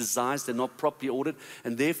longings, his desires. They're not properly ordered,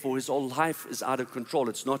 and therefore his whole life is out of control.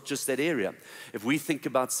 It's not just that area. If we think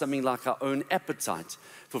about something like our own appetite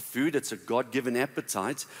for food, it's a God-given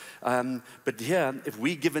appetite. But here, if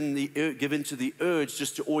we give in to the urge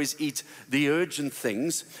just to always eat the urgent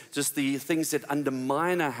things, just the things that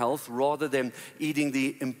undermine our health, rather than eating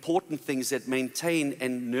the important things that maintain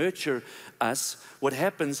and nurture us, what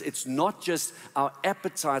happens, it's not just our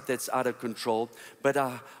appetite that's out of control, but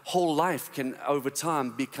our whole life can over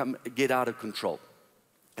time get out of control.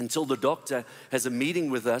 Until the doctor has a meeting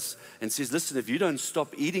with us and says, listen, if you don't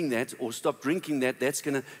stop eating that or stop drinking that,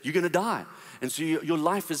 you're gonna die. And so your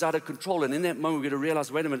life is out of control. And in that moment, we're gonna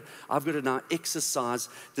realize, wait a minute, I've got to now exercise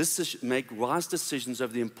this, make wise decisions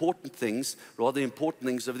of the important things, rather the important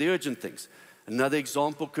things of the urgent things. Another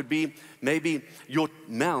example could be maybe your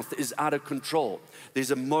mouth is out of control.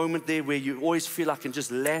 There's a moment there where you always feel like I can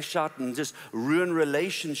just lash out and just ruin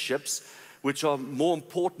relationships, which are more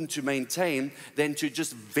important to maintain than to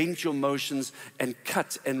just vent your emotions and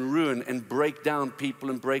cut and ruin and break down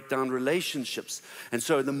people and break down relationships. And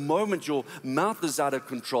so the moment your mouth is out of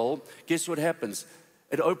control, guess what happens?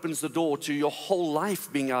 It opens the door to your whole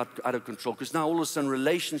life being out of control, because now all of a sudden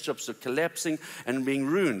relationships are collapsing and being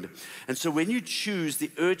ruined. And so when you choose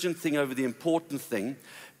the urgent thing over the important thing,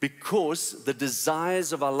 because the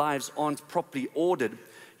desires of our lives aren't properly ordered,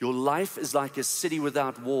 your life is like a city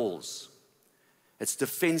without walls. It's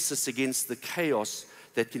defenseless against the chaos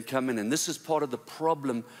that can come in. And this is part of the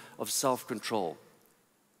problem of self-control.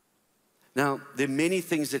 Now, there are many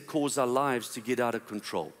things that cause our lives to get out of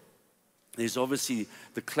control. There's obviously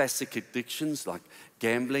the classic addictions like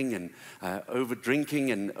gambling and over-drinking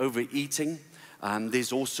and overeating.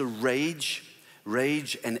 There's also rage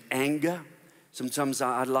and anger. Sometimes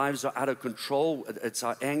our lives are out of control. It's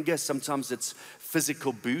our anger. Sometimes it's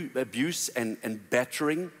physical abuse and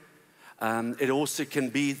battering. It also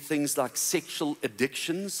can be things like sexual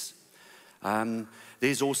addictions.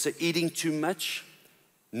 There's also eating too much,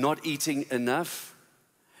 not eating enough.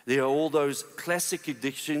 There are all those classic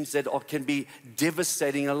addictions that can be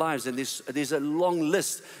devastating our lives. And there's a long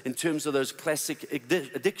list in terms of those classic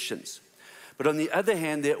addictions. But on the other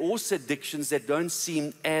hand, there are also addictions that don't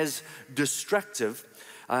seem as destructive,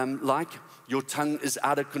 like your tongue is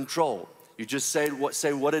out of control. You just say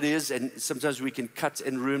what it is, and sometimes we can cut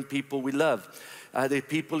and ruin people we love. There are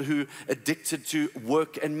people who are addicted to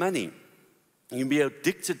work and money. You can be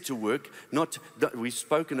addicted to work. We've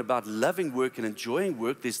spoken about loving work and enjoying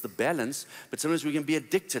work. There's the balance, but sometimes we can be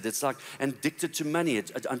addicted. It's like addicted to money.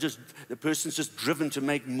 The person's just driven to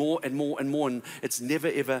make more and more and more, and it's never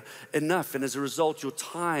ever enough. And as a result, your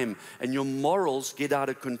time and your morals get out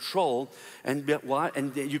of control, and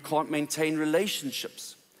you can't maintain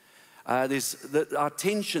relationships. Our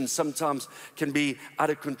tension sometimes can be out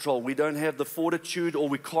of control. We don't have the fortitude, or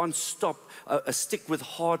we can't stick with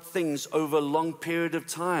hard things over a long period of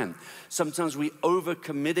time. Sometimes we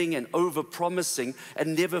overcommitting and overpromising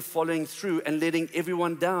and never following through and letting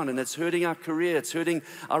everyone down, and it's hurting our career, it's hurting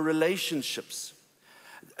our relationships.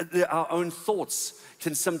 Our own thoughts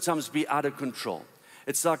can sometimes be out of control.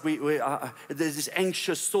 It's like there's these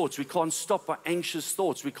anxious thoughts. We can't stop our anxious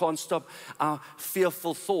thoughts. We can't stop our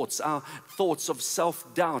fearful thoughts, our thoughts of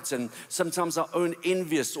self-doubt, and sometimes our own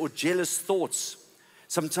envious or jealous thoughts.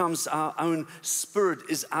 Sometimes our own spirit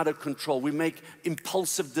is out of control. We make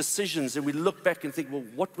impulsive decisions and we look back and think, well,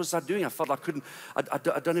 what was I doing? I felt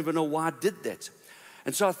I don't even know why I did that.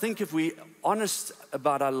 And so I think if we're honest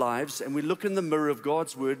about our lives and we look in the mirror of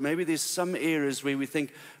God's word, maybe there's some areas where we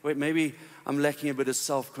think, wait, maybe I'm lacking a bit of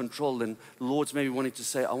self-control, and the Lord's maybe wanting to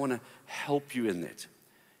say, I want to help you in that.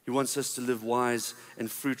 He wants us to live wise and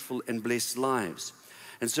fruitful and blessed lives.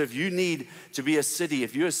 And so if you need to be a city,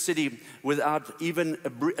 if you're a city without even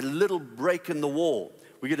a little break in the wall,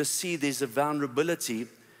 we're going to see there's a vulnerability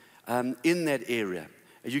in that area.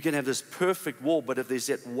 You can have this perfect wall, but if there's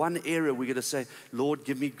that one area, we're going to say, Lord,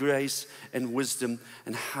 give me grace and wisdom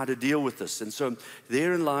and how to deal with this. And so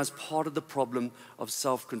therein lies part of the problem of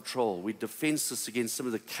self-control. We're defenseless against some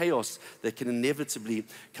of the chaos that can inevitably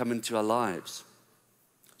come into our lives.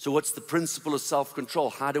 So what's the principle of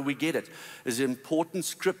self-control? How do we get it? There's an important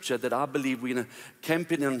scripture that I believe we're going to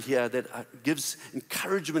camp in on here that gives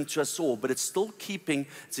encouragement to us all, but it's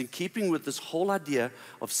in keeping with this whole idea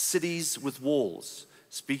of cities with walls.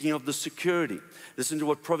 Speaking of the security, listen to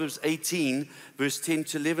what Proverbs 18, verse 10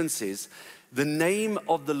 to 11 says. The name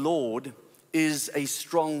of the Lord is a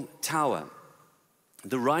strong tower.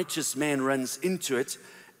 The righteous man runs into it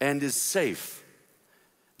and is safe.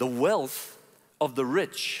 The wealth of the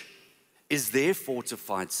rich is their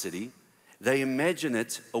fortified city. They imagine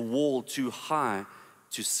it a wall too high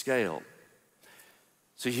to scale.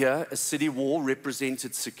 So here, a city wall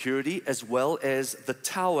represented security, as well as the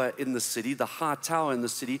tower in the city, the high tower in the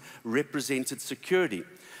city represented security.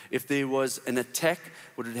 If there was an attack,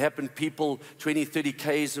 what would happen? People 20, 30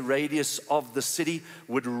 k's radius of the city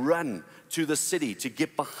would run to the city to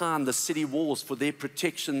get behind the city walls for their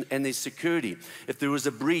protection and their security. If there was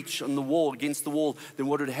a breach on the wall, against the wall, then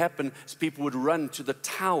what would happen is people would run to the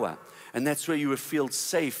tower, and that's where you would feel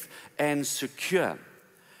safe and secure.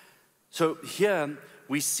 So here,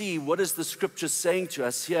 we see what is the scripture saying to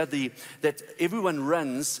us here, that everyone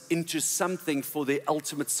runs into something for their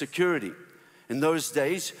ultimate security. In those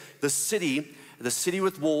days, the city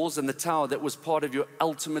with walls and the tower, that was part of your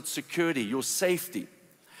ultimate security, your safety.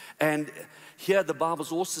 And here the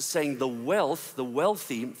Bible's also saying the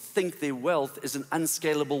wealthy think their wealth is an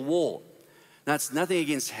unscalable wall. Now, it's nothing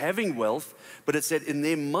against having wealth, but it's that in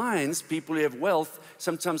their minds, people who have wealth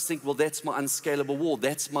sometimes think, well, that's my unscalable wall.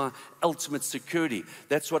 That's my ultimate security.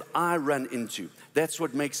 That's what I run into. That's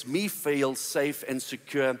what makes me feel safe and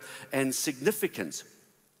secure and significant.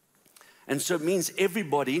 And so it means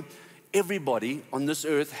everybody on this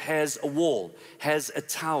earth has a wall, has a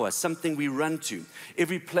tower, something we run to.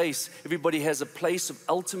 Everybody has a place of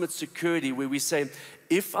ultimate security where we say,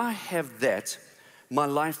 if I have that, my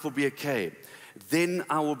life will be okay. Then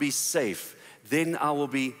I will be safe. Then I will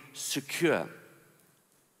be secure.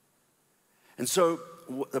 And so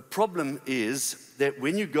the problem is that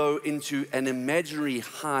when you go into an imaginary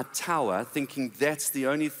high tower, thinking that's the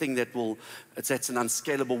only thing that's an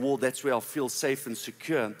unscalable wall, that's where I'll feel safe and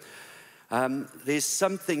secure, there's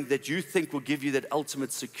something that you think will give you that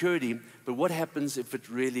ultimate security, but what happens if it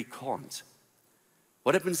really can't?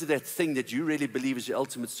 What happens to that thing that you really believe is your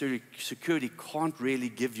ultimate security can't really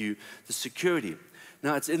give you the security?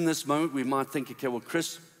 Now, it's in this moment we might think, okay, well,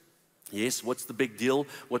 Chris, yes, what's the big deal?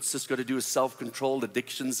 What's this got to do with self-control,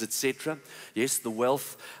 addictions, etc.? Yes, the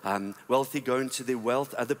wealthy go into their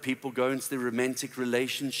wealth. Other people go into their romantic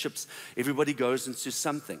relationships. Everybody goes into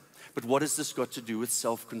something. But what has this got to do with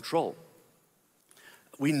self-control?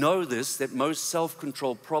 We know this, that most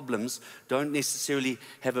self-control problems don't necessarily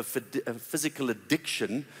have a physical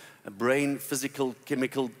addiction, a brain, physical,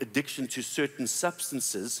 chemical addiction to certain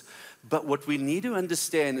substances. But what we need to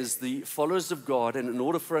understand is the followers of God, and in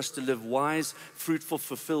order for us to live wise, fruitful,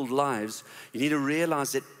 fulfilled lives, you need to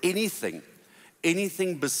realize that anything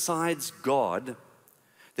besides God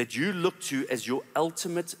that you look to as your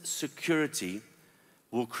ultimate security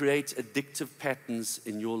will create addictive patterns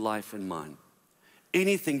in your life and mine.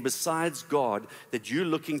 Anything besides God that you're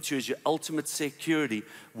looking to as your ultimate security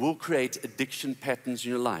will create addiction patterns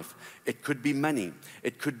in your life. It could be money.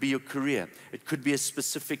 It could be your career. It could be a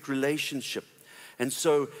specific relationship. And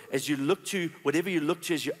so as you look to, whatever you look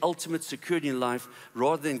to as your ultimate security in life,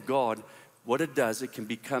 rather than God, what it does, it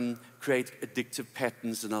can create addictive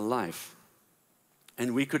patterns in our life.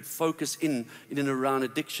 And we could focus in and around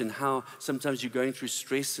addiction, how sometimes you're going through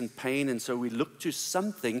stress and pain, and so we look to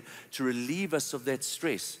something to relieve us of that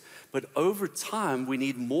stress. But over time, we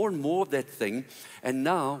need more and more of that thing. And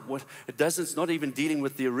now, what it does, it's not even dealing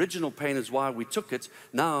with the original pain is why we took it.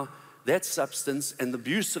 Now, that substance and the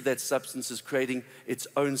abuse of that substance is creating its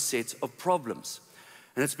own set of problems.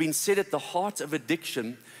 And it's been said at the heart of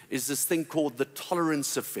addiction is this thing called the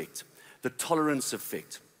tolerance effect. The tolerance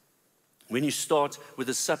effect. When you start with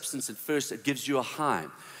a substance at first, it gives you a high.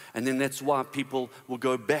 And then that's why people will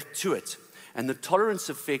go back to it. And the tolerance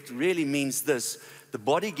effect really means this. The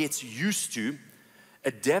body gets used to,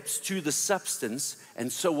 adapts to the substance. And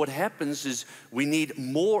so what happens is we need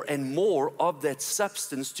more and more of that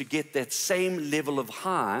substance to get that same level of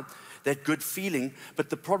high, that good feeling. But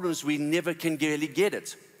the problem is we never can really get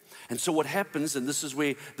it. And so what happens, and this is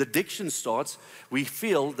where the addiction starts, we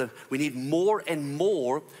feel that we need more and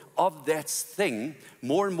more of that thing,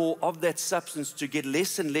 more and more of that substance to get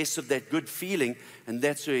less and less of that good feeling. And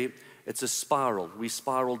that's where it's a spiral. We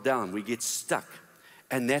spiral down, we get stuck,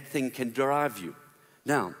 and that thing can drive you.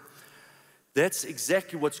 Now, that's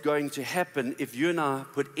exactly what's going to happen if you and I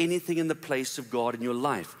put anything in the place of God in your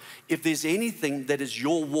life. If there's anything that is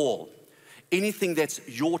your wall, anything that's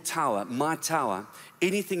your tower, my tower,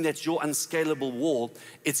 anything that's your unscalable wall,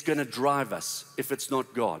 it's going to drive us if it's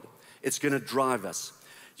not God. It's going to drive us.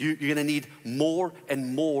 You're going to need more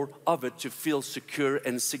and more of it to feel secure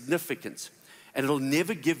and significant. And it'll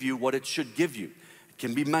never give you what it should give you. It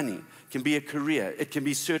can be money, it can be a career, it can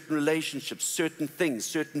be certain relationships, certain things,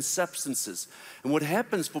 certain substances. And what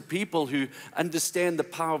happens for people who understand the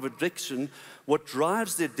power of addiction, what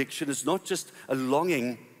drives the addiction is not just a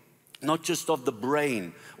longing, not just of the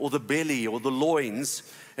brain or the belly or the loins,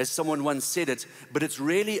 as someone once said it, but it's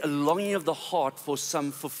really a longing of the heart for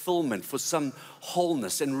some fulfillment, for some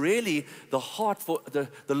wholeness. And really the heart for the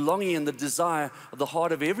longing and the desire of the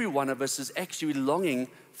heart of every one of us is actually longing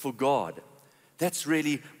for God. That's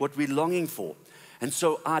really what we're longing for. And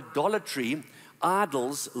so idolatry,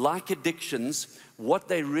 idols like addictions, what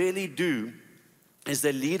they really do is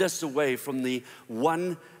they lead us away from the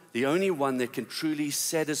only one that can truly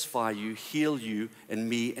satisfy you, heal you and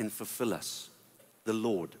me and fulfill us, the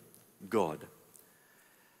Lord, God.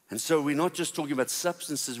 And so we're not just talking about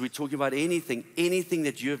substances, we're talking about anything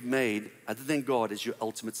that you have made other than God as your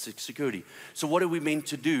ultimate security. So what are we meant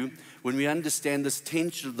to do when we understand this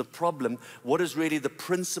tension of the problem? What is really the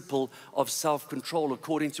principle of self-control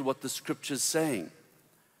according to what the scripture is saying?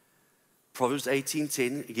 Proverbs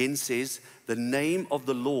 18:10 again says, the name of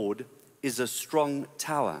the Lord is a strong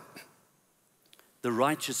tower. The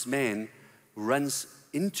righteous man runs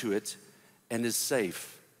into it and is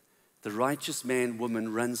safe. The righteous man,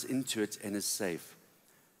 woman runs into it and is safe.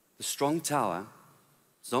 The strong tower,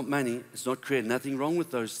 it's not money, it's not career, nothing wrong with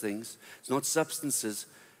those things. It's not substances,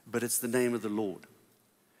 but it's the name of the Lord.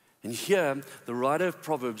 And here, the writer of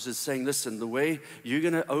Proverbs is saying, listen, the way you're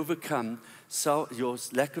going to overcome your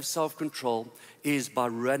lack of self-control is by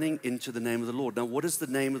running into the name of the Lord. Now, what is the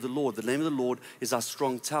name of the Lord? The name of the Lord is our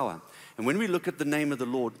strong tower. And when we look at the name of the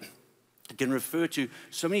Lord, it can refer to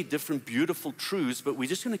so many different beautiful truths, but we're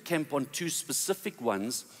just going to camp on two specific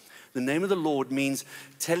ones. The name of the Lord means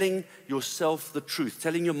telling yourself the truth,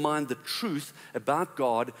 telling your mind the truth about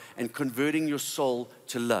God and converting your soul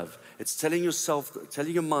to love. It's telling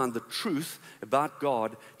your mind the truth about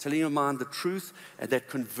God, telling your mind the truth that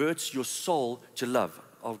converts your soul to love.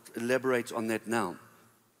 I'll elaborate on that now.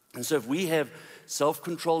 And so if we have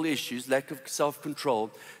self-control issues, lack of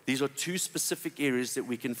self-control, these are two specific areas that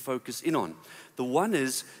we can focus in on. The one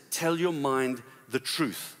is tell your mind the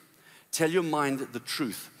truth. Tell your mind the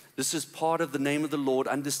truth. This is part of the name of the Lord.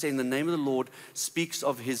 Understand the name of the Lord speaks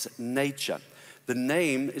of his nature. The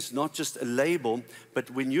name is not just a label,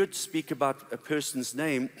 but when you speak about a person's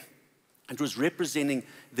name, it was representing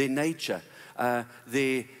their nature,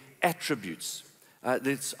 their attributes.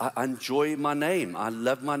 I enjoy my name. I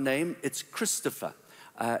love my name. It's Christopher.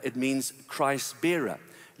 It means Christ bearer.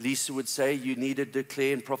 Lisa would say you need to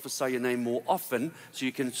declare and prophesy your name more often so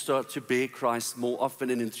you can start to bear Christ more often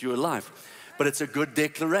and into your life. But it's a good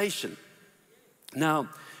declaration. Now,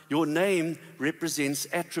 your name represents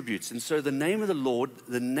attributes. And so the name of the Lord,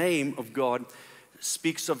 the name of God,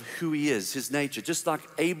 speaks of who he is, his nature. Just like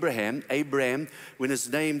Abraham, when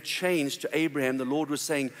his name changed to Abraham, the Lord was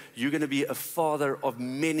saying, you're going to be a father of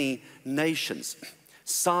many nations.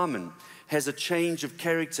 Simon has a change of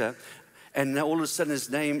character, And now all of a sudden his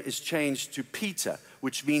name is changed to Peter,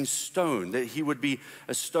 which means stone, that he would be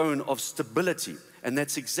a stone of stability. And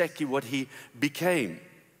that's exactly what he became.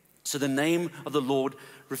 So the name of the Lord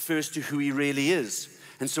refers to who he really is.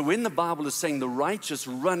 And so when the Bible is saying the righteous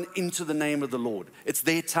run into the name of the Lord, it's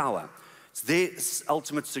their tower. It's their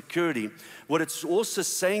ultimate security. What it's also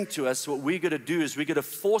saying to us, what we're going to do is we're going to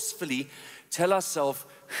forcefully tell ourselves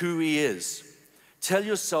who he is. Tell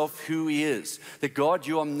yourself who he is. That God,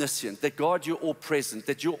 you're omniscient. That God, you're all present.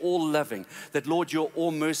 That you're all loving. That Lord, you're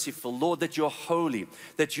all merciful. Lord, that you're holy.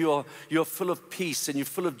 That you're full of peace and you're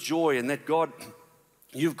full of joy. And that God,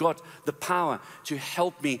 you've got the power to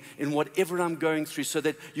help me in whatever I'm going through, so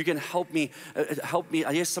that you can help me.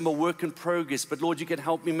 Yes, I'm a work in progress, but Lord, you can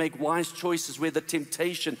help me make wise choices where the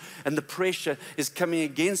temptation and the pressure is coming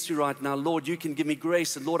against you right now. Lord, you can give me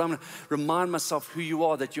grace. And Lord, I'm going to remind myself who you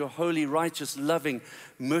are, that you're holy, righteous, loving,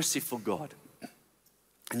 merciful God.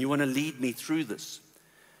 And you want to lead me through this.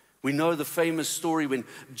 We know the famous story when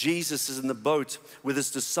Jesus is in the boat with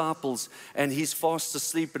his disciples and he's fast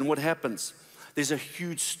asleep, and what happens? There's a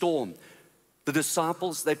huge storm. The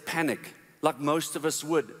disciples, they panic like most of us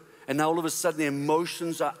would. And now all of a sudden their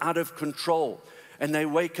emotions are out of control. And they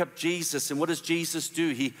wake up Jesus. And what does Jesus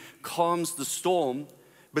do? He calms the storm,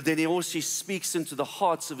 but then he also speaks into the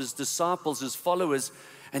hearts of his disciples, his followers,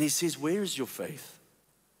 and he says, where is your faith?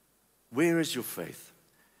 Where is your faith?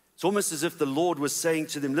 It's almost as if the Lord was saying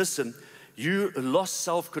to them, listen, you lost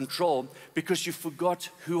self-control because you forgot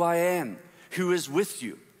who I am, who is with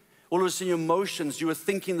you. All of a sudden, your emotions, you were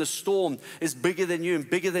thinking the storm is bigger than you and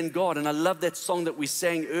bigger than God. And I love that song that we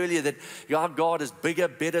sang earlier, that our God is bigger,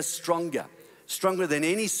 better, stronger. Stronger than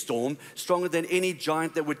any storm, stronger than any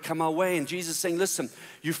giant that would come our way. And Jesus is saying, listen,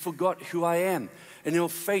 you forgot who I am. In your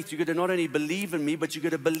faith, you're going to not only believe in me, but you're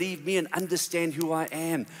going to believe me and understand who I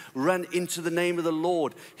am. Run into the name of the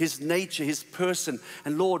Lord, his nature, his person.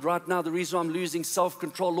 And Lord, right now, the reason I'm losing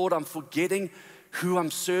self-control, Lord, I'm forgetting who I'm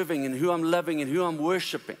serving and who I'm loving and who I'm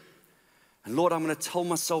worshiping. And Lord, I'm going to tell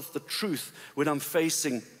myself the truth when I'm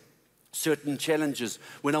facing certain challenges,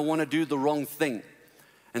 when I want to do the wrong thing.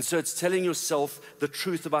 And so it's telling yourself the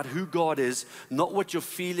truth about who God is, not what your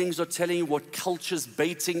feelings are telling you, what culture's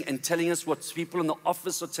baiting and telling us, what people in the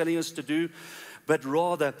office are telling us to do, but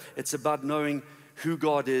rather it's about knowing who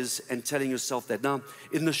God is and telling yourself that. Now,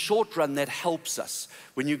 in the short run, that helps us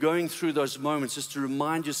when you're going through those moments, just to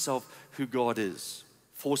remind yourself who God is.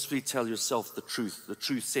 Forcefully tell yourself the truth. The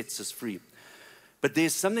truth sets us free. But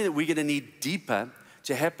there's something that we're going to need deeper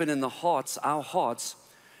to happen in the hearts, our hearts,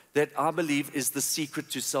 that I believe is the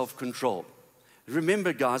secret to self-control.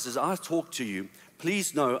 Remember, guys, as I talk to you,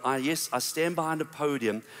 please know, I stand behind a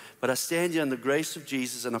podium, but I stand here in the grace of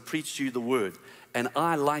Jesus and I preach to you the word. And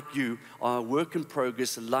I, like you, are a work in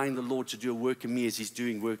progress, allowing the Lord to do a work in me as he's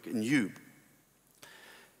doing work in you.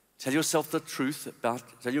 Tell yourself the truth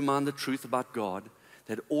tell your mind the truth about God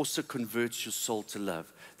that also converts your soul to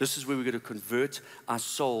love. This is where we're going to convert our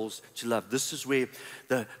souls to love. This is where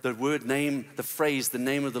the word name, the phrase, the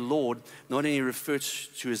name of the Lord, not only refers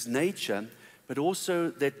to his nature, but also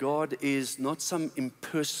that God is not some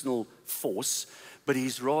impersonal force, but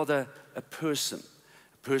he's rather a person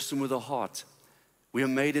with a heart. We are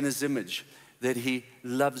made in his image, that he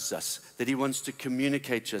loves us, that he wants to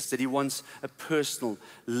communicate to us, that he wants a personal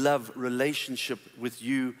love relationship with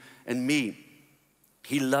you and me.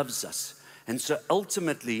 He loves us. And so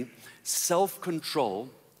ultimately, self-control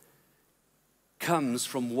comes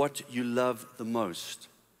from what you love the most.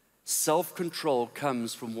 Self-control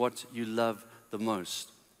comes from what you love the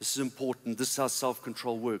most. This is important. This is how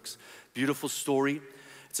self-control works. Beautiful story.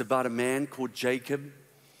 It's about a man called Jacob,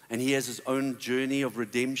 and he has his own journey of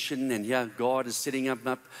redemption. And yeah, God is setting him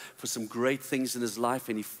up for some great things in his life,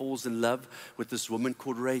 and he falls in love with this woman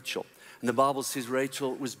called Rachel. And the Bible says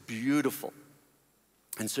Rachel was beautiful.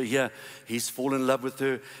 And so here, he's fallen in love with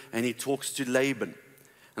her, and he talks to Laban,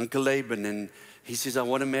 Uncle Laban, and he says, I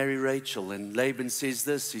want to marry Rachel. And Laban says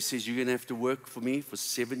this, he says, you're going to have to work for me for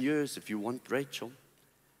 7 years if you want Rachel.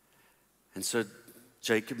 And so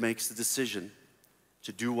Jacob makes the decision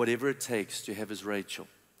to do whatever it takes to have his Rachel.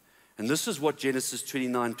 And this is what Genesis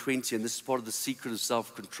 29:20, and this is part of the secret of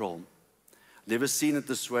self-control. Never seen it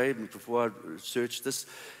this way before I researched this.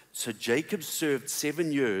 So Jacob served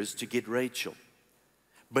 7 years to get Rachel.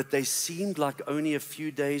 But they seemed like only a few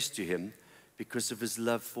days to him because of his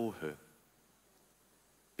love for her.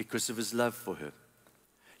 Because of his love for her.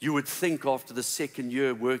 You would think after the 2nd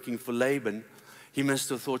year working for Laban, he must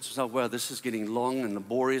have thought to himself, well, this is getting long and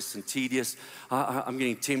laborious and tedious. I'm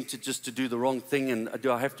getting tempted just to do the wrong thing. And do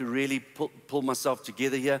I have to really pull myself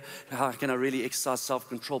together here? How can I really exercise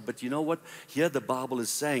self-control? But you know what? Here the Bible is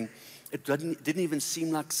saying, It didn't even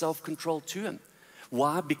seem like self-control to him.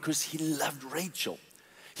 Why? Because he loved Rachel.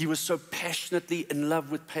 He was so passionately in love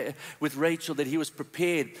with Rachel that he was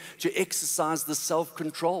prepared to exercise the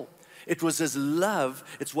self-control. It was his love,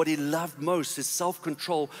 it's what he loved most. His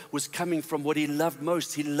self-control was coming from what he loved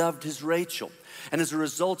most. He loved his Rachel. And as a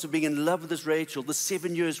result of being in love with his Rachel, the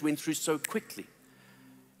 7 years went through so quickly.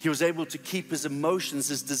 He was able to keep his emotions,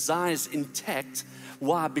 his desires intact.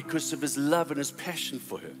 Why? Because of his love and his passion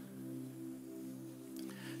for her.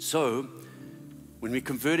 So, when we're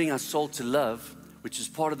converting our soul to love, which is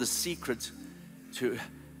part of the secret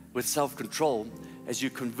with self-control, as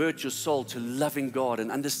you convert your soul to loving God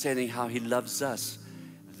and understanding how He loves us,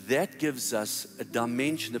 that gives us a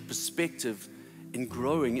dimension, a perspective in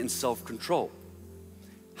growing in self-control.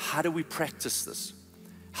 How do we practice this?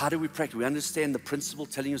 How do we practice? We understand the principle,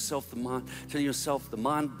 telling yourself the mind,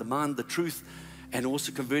 the truth, and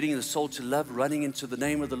also converting the soul to love, running into the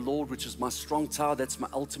name of the Lord, which is my strong tower. That's my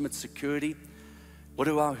ultimate security.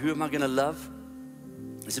 Who am I going to love?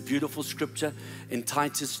 There's a beautiful scripture in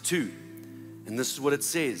Titus 2, and this is what it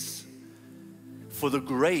says. For the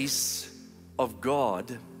grace of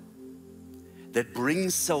God that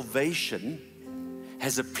brings salvation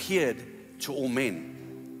has appeared to all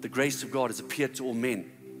men. The grace of God has appeared to all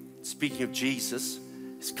men. Speaking of Jesus,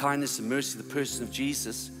 His kindness and mercy, the person of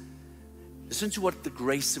Jesus, listen to what the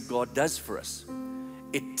grace of God does for us.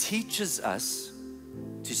 It teaches us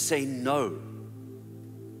to say no.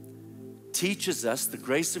 The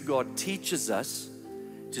grace of God teaches us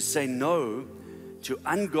to say no to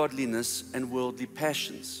ungodliness and worldly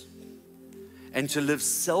passions, and to live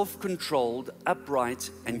self-controlled, upright,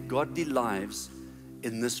 and godly lives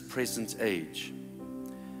in this present age.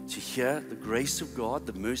 To hear the grace of God,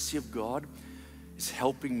 the mercy of God is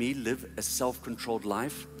helping me live a self-controlled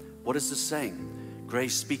life. What is this saying?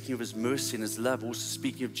 Grace speaking of His mercy and His love, also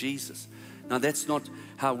speaking of Jesus. Now, that's not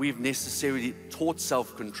how we've necessarily taught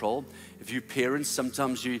self-control. If you parents,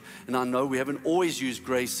 sometimes and I know we haven't always used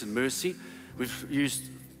grace and mercy. We've used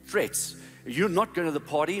threats. You're not going to the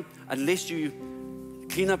party unless you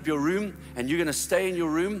clean up your room, and you're going to stay in your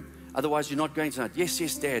room. Otherwise, you're not going tonight. Yes,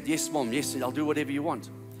 yes, Dad. Yes, Mom. Yes, I'll do whatever you want.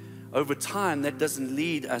 Over time, that doesn't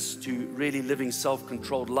lead us to really living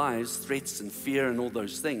self-controlled lives, threats and fear and all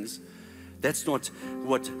those things. That's not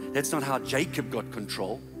how Jacob got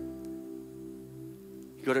control.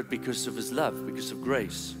 He got it because of his love, because of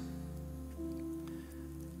grace.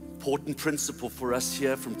 Important principle for us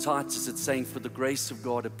here from Titus, it's saying, for the grace of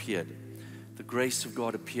God appeared. The grace of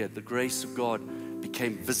God appeared. The grace of God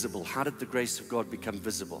became visible. How did the grace of God become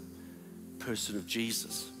visible? Person of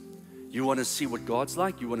Jesus. You want to see what God's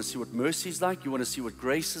like? You want to see what mercy is like? You want to see what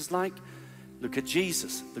grace is like? Look at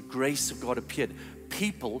Jesus. The grace of God appeared.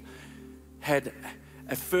 People had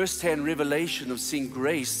a first-hand revelation of seeing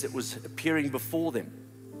grace that was appearing before them.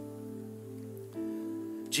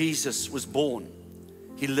 Jesus was born.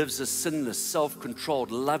 He lives a sinless,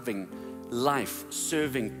 self-controlled, loving life,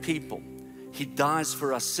 serving people. He dies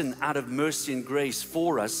for our sin out of mercy and grace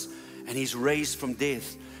for us, and He's raised from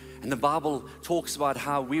death. And the Bible talks about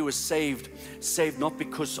how we were saved not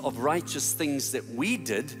because of righteous things that we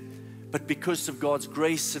did, but because of God's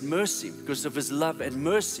grace and mercy, because of His love and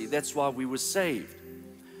mercy. That's why we were saved.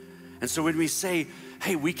 And so when we say,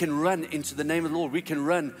 hey, we can run into the name of the Lord, we can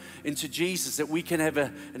run into Jesus, that we can have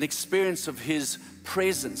an experience of His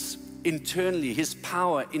presence internally, His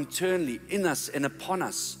power internally in us and upon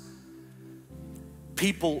us.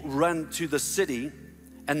 People run to the city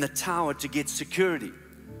and the tower to get security.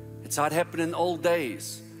 It's how it happened in old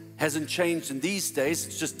days. Hasn't changed in these days.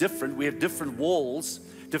 It's just different. We have different walls,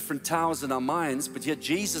 different towers in our minds, but yet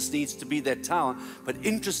Jesus needs to be that tower. But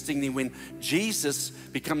interestingly, when Jesus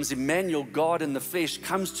becomes Emmanuel, God in the flesh,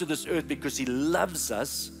 comes to this earth because He loves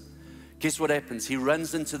us, guess what happens? He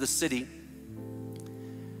runs into the city,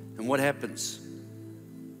 and what happens?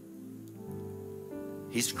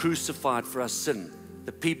 He's crucified for our sin.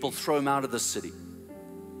 The people throw Him out of the city.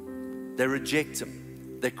 They reject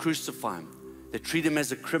Him. They crucify Him. They treat Him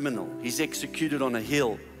as a criminal. He's executed on a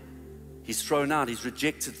hill. He's thrown out. He's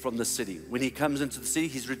rejected from the city. When He comes into the city,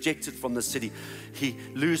 He's rejected from the city. He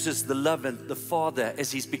loses the love of the Father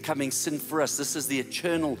as He's becoming sin for us. This is the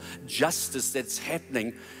eternal justice that's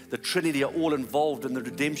happening. The Trinity are all involved in the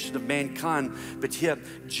redemption of mankind. But here,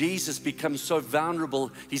 Jesus becomes so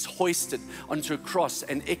vulnerable, He's hoisted onto a cross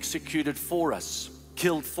and executed for us,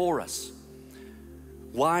 killed for us.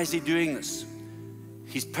 Why is He doing this?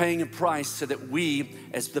 He's paying a price so that we,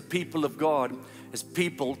 as the people of God, as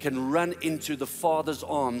people, can run into the Father's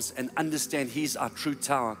arms and understand He's our true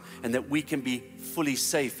tower, and that we can be fully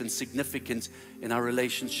safe and significant in our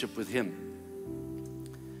relationship with Him.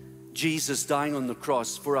 Jesus dying on the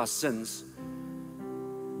cross for our sins,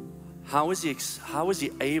 how was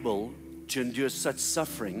he able to endure such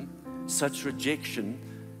suffering, such rejection,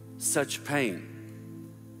 such pain?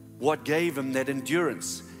 What gave him that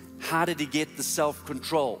endurance? How did he get the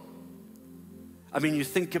self-control? I mean, you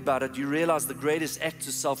think about it, you realize the greatest act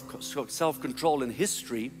of self-control in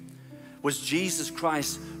history was Jesus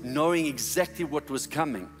Christ knowing exactly what was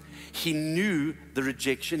coming. He knew the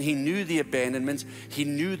rejection, he knew the abandonment, he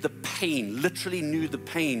knew the pain, literally knew the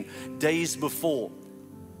pain days before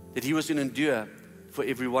that he was going to endure for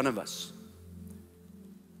every one of us.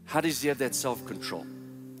 How does he have that self-control?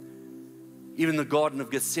 Even the Garden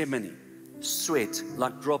of Gethsemane, sweat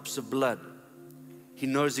like drops of blood. He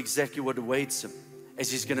knows exactly what awaits him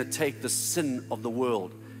as he's going to take the sin of the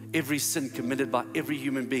world, every sin committed by every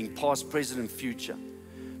human being, past, present, and future.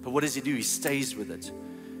 But what does he do? He stays with it.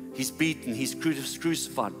 He's beaten, he's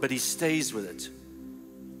crucified, but he stays with it.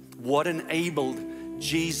 What enabled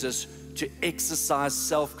Jesus to exercise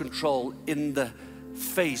self-control in the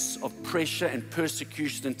face of pressure and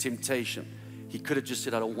persecution and temptation? He could have just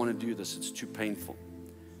said, I don't want to do this, it's too painful.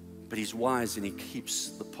 But he's wise and he keeps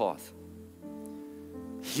the path.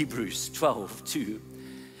 Hebrews 12:2.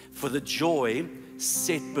 For the joy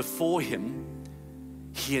set before him,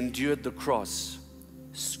 he endured the cross,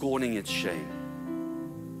 scorning its shame.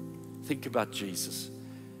 Think about Jesus,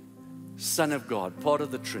 Son of God, part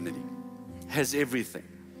of the Trinity, has everything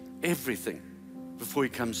before he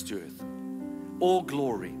comes to earth. All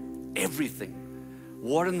glory, everything.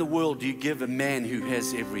 What in the world do you give a man who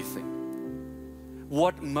has everything?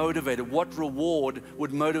 What motivated, what reward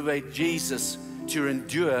would motivate Jesus to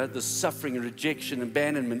endure the suffering and rejection,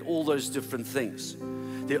 abandonment, all those different things?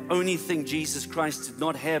 The only thing Jesus Christ did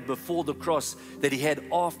not have before the cross that he had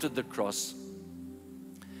after the cross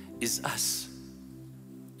is us.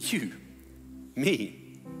 You,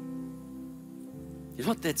 me. You know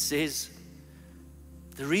what that says?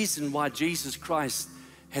 The reason why Jesus Christ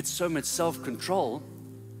had so much self-control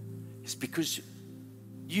is because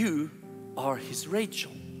you are his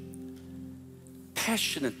Rachel.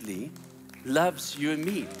 Passionately loves you and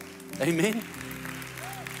me. Amen?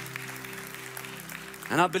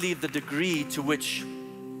 And I believe the degree to which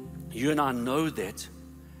you and I know that,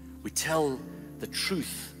 we tell the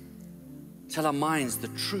truth, tell our minds the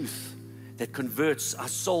truth that converts our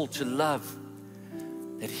soul to love,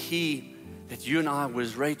 that you and I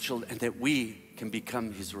was Rachel and that we can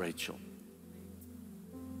become his Rachel.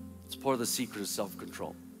 It's part of the secret of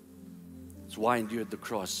self-control. It's why he endured the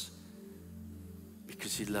cross,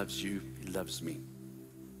 because he loves you, he loves me.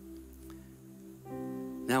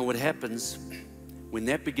 Now what happens when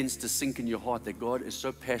that begins to sink in your heart, that God is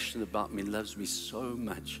so passionate about me, loves me so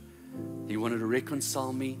much, he wanted to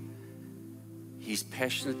reconcile me, he's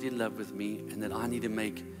passionately in love with me, and that I need to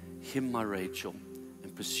make him my Rachel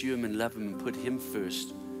and pursue him and love him and put him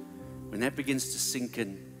first. When that begins to sink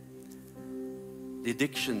in, the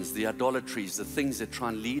addictions, the idolatries, the things that try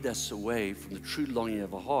and lead us away from the true longing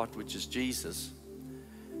of our heart, which is Jesus,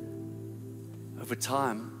 over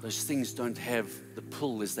time, those things don't have the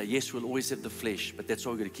pull as they, yes, we'll always have the flesh, but that's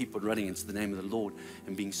why we're going to keep on running into the name of the Lord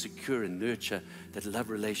and being secure and nurture that love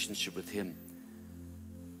relationship with him.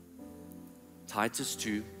 Titus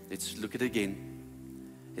 2, let's look at it again.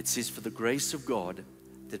 It says, for the grace of God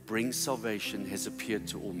that brings salvation has appeared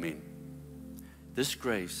to all men. This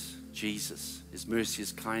grace, Jesus, his mercy,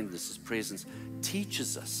 his kindness, his presence,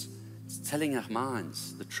 teaches us. It's telling our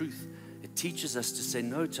minds the truth. It teaches us to say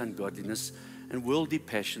no to ungodliness and worldly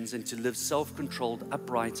passions and to live self-controlled,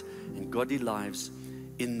 upright, and godly lives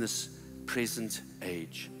in this present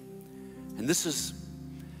age. And this is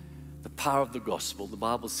the power of the gospel. The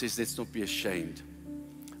Bible says, let's not be ashamed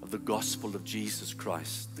of the gospel of Jesus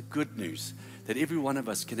Christ, the good news that every one of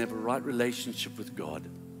us can have a right relationship with God.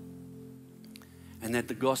 And that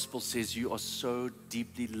the gospel says you are so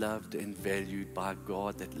deeply loved and valued by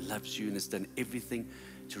God that loves you and has done everything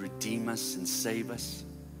to redeem us and save us.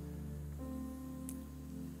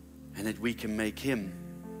 And that we can make him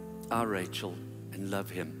our Rachel and love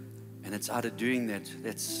him. And it's out of doing that,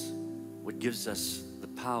 that's what gives us the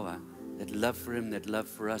power, that love for him, that love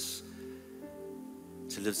for us,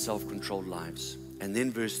 to live self-controlled lives. And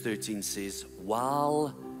then verse 13 says,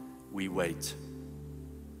 while we wait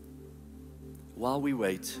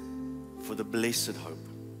for the blessed hope.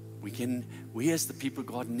 We as the people of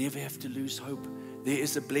God never have to lose hope. There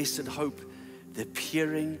is a blessed hope, the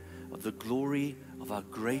appearing of the glory of our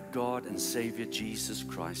great God and Savior, Jesus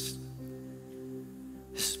Christ.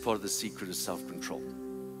 This is part of the secret of self-control.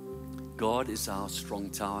 God is our strong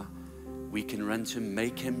tower. We can run to him,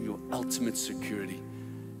 make him your ultimate security,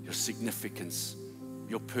 your significance,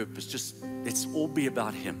 your purpose. Just let's all be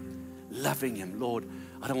about Him, loving Him. Lord,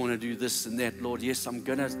 I don't want to do this and that. Lord, yes, I'm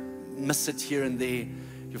going to miss it here and there,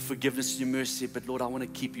 your forgiveness, your mercy, but Lord, I want to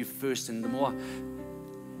keep you first. And the more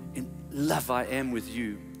in love I am with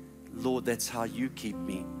you, Lord, that's how you keep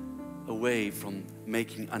me away from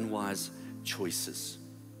making unwise choices.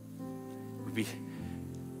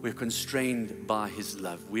 We're constrained by His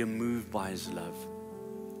love. We are moved by His love.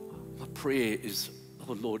 My prayer is,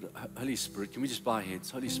 oh Lord, Holy Spirit, can we just bow our heads?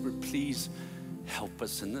 Holy Spirit, please help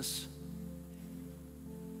us in this.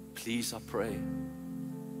 Please, I pray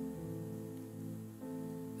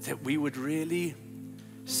that we would really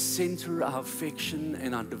center our affection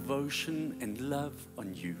and our devotion and love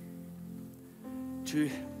on you. To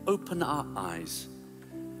open our eyes,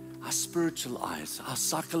 our spiritual eyes, our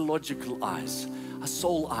psychological eyes, our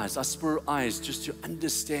soul eyes, our spirit eyes, just to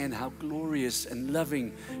understand how glorious and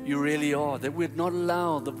loving you really are. That we'd not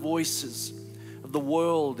allow the voices of the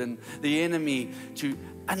world and the enemy to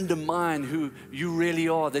undermine who you really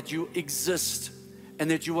are, that you exist and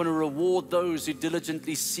that you want to reward those who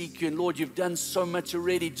diligently seek you. And Lord, you've done so much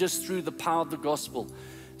already just through the power of the gospel,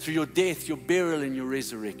 through your death, your burial, and your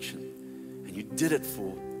resurrection. And you did it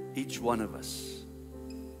for each one of us.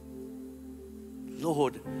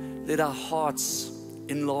 Lord, let our hearts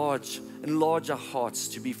enlarge our hearts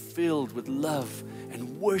to be filled with love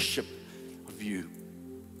and worship of you.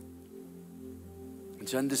 And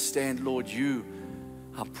to understand, Lord, you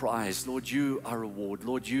are prize. Lord, you are reward.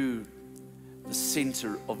 Lord, you the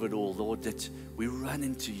center of it all, Lord, that we run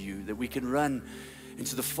into you, that we can run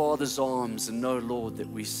into the Father's arms and know, Lord, that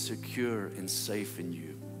we're secure and safe in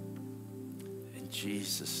you. In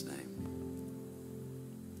Jesus' name.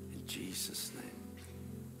 In Jesus' name.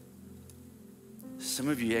 Some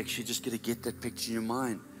of you actually just got to get that picture in your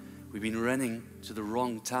mind. We've been running to the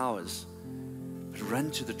wrong towers, but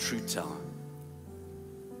run to the true tower.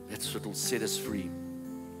 That's what will set us free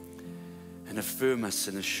and affirm us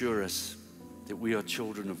and assure us that we are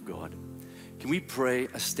children of God. Can we pray,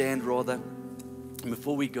 stand rather? And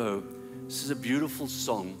before we go, this is a beautiful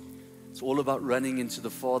song. It's all about running into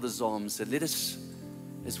the Father's arms. And let us,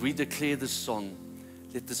 as we declare this song,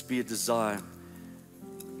 let this be a desire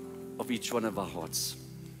of each one of our hearts.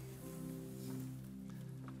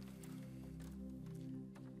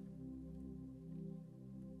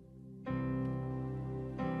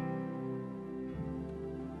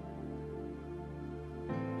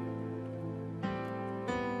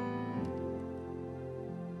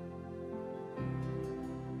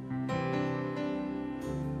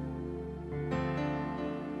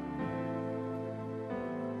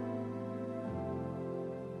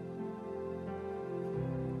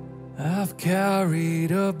 I've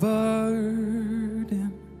carried a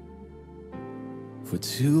burden for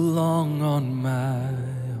too long on my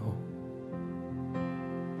own.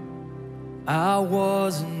 I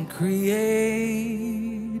wasn't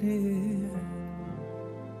created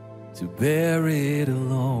to bear it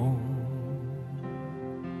alone.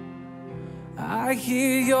 I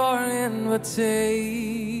hear your invitation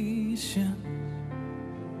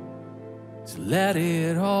to let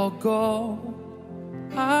it all go.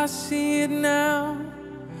 I see it now,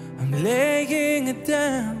 I'm laying it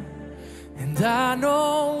down, and I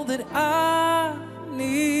know that I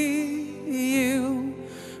need you.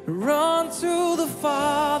 Run to the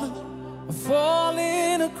Father, I fall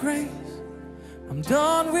in a grace. I'm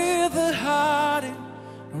done with the hiding,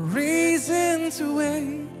 no reason to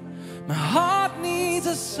wait. My heart needs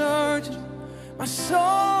a surgeon, my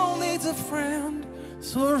soul needs a friend.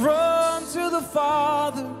 So run to the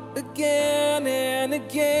Father again and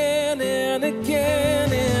again and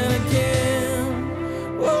again and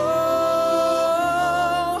again. Whoa,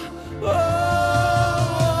 whoa,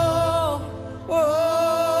 whoa,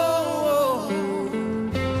 whoa.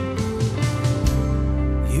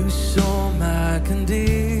 You saw my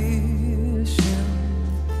condition,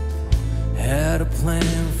 had a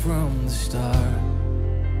plan from the start.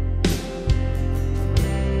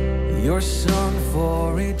 Your Son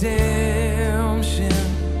for redemption,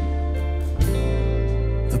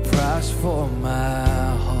 the price for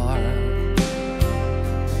my heart.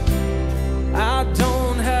 I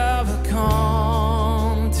don't have a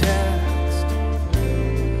context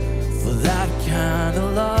for that kind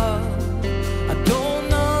of love. I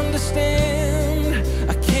don't understand,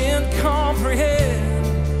 I can't comprehend,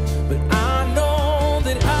 but I know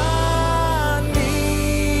that I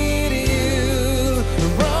need you.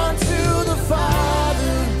 Run to the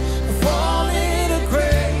Father, fall in a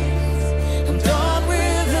grace. I'm done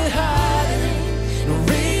with the hiding, no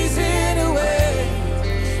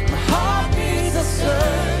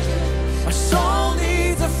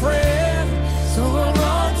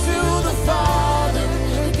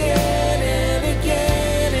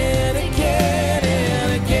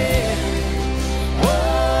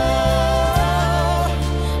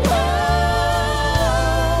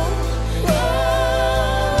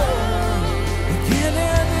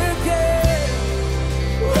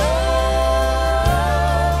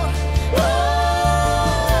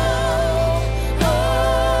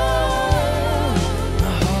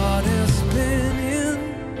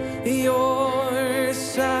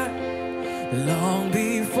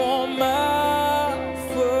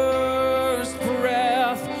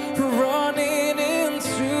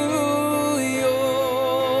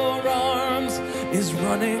is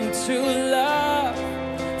running to love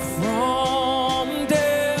from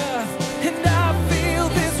death. And I feel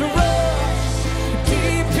this rush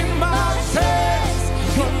deep in my chest.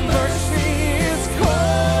 Your mercy is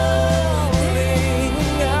calling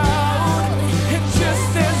out. And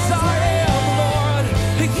just as I am, Lord,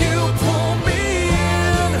 you pull me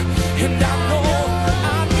in. And I know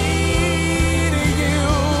I need you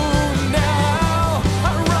now.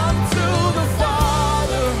 I run to the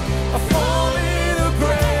Father, I fall into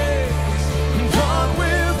grace. I'm done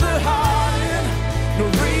with the hiding, no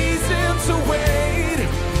reason to wait.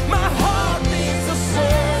 My heart needs a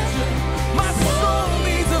surgeon, my soul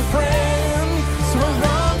needs a friend. So I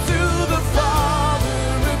run to the Father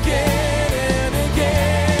again and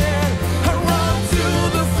again. I run to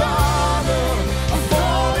the Father, I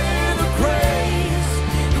fall into grace.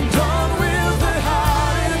 I'm done with the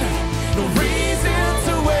hiding, no reason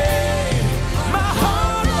to wait. My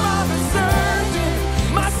heart found a surgeon,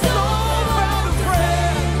 my soul found a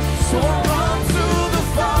friend. So I run to the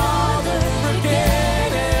Father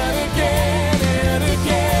again and again and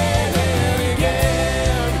again and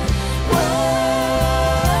again. Whoa,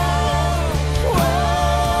 whoa,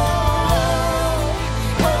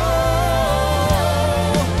 whoa,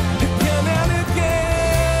 again and again.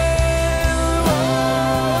 Whoa,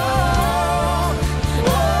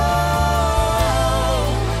 whoa,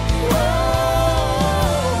 whoa,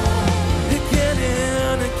 again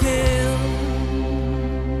and again.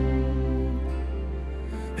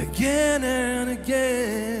 Again and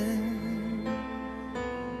again.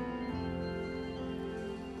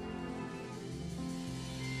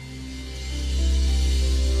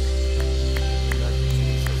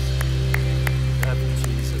 Love you,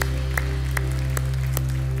 Jesus.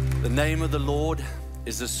 The name of the Lord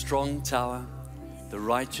is a strong tower. The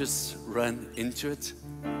righteous run into it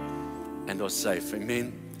and are safe.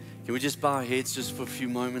 Amen. Can we just bow our heads just for a few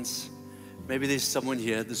moments? Maybe there's someone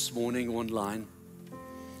here this morning or online.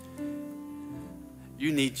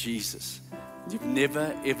 You need Jesus. You've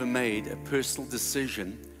never ever made a personal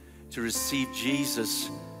decision to receive Jesus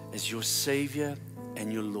as your Savior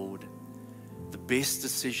and your Lord. The best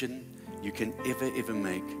decision you can ever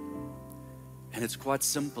make. And it's quite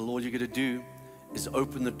simple. All you got to do is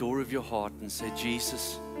open the door of your heart and say,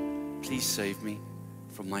 Jesus, please save me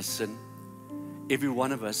from my sin. Every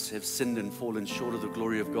one of us have sinned and fallen short of the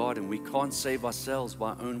glory of God, and we can't save ourselves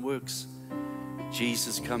by our own works.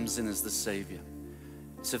 Jesus comes in as the Savior.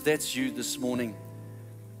 So if that's you this morning,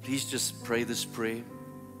 please just pray this prayer.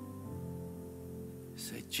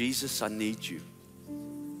 Say, Jesus, I need you.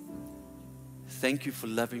 Thank you for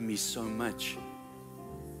loving me so much.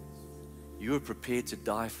 You are prepared to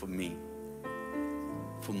die for me,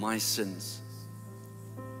 for my sins,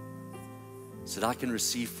 so that I can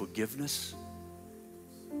receive forgiveness,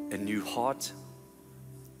 a new heart,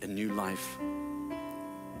 a new life.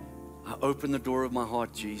 I open the door of my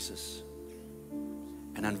heart, Jesus,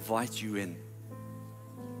 and I invite you in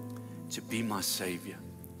to be my Savior.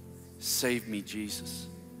 Save me, Jesus.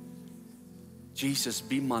 Jesus,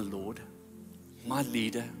 be my Lord, my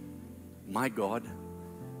leader, my God,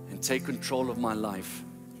 and take control of my life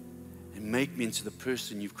and make me into the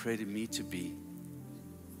person you've created me to be.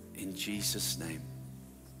 In Jesus' name,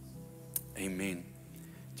 amen.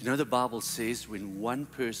 Do you know the Bible says when one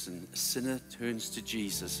person, a sinner, turns to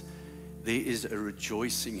Jesus, there is a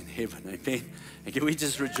rejoicing in heaven, amen? And can we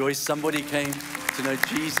just rejoice? Somebody came to know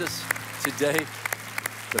Jesus today,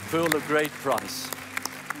 the pearl of great price.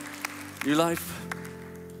 New Life,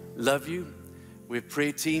 love you. We have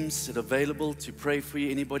prayer teams that are available to pray for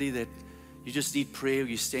you. Anybody that you just need prayer, or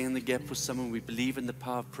you stand in the gap for someone, we believe in the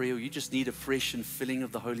power of prayer, or you just need a fresh and filling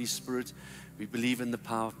of the Holy Spirit, we believe in the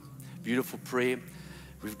power of beautiful prayer.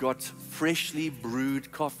 We've got freshly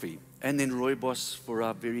brewed coffee, and then rooibos for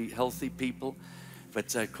our very healthy people.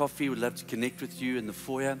 But coffee, we'd love to connect with you in the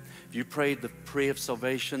foyer. If you prayed the prayer of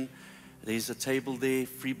salvation, there's a table there,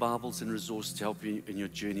 free Bibles and resources to help you in your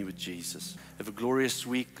journey with Jesus. Have a glorious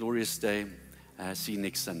week, glorious day. See you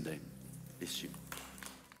next Sunday. Bless you.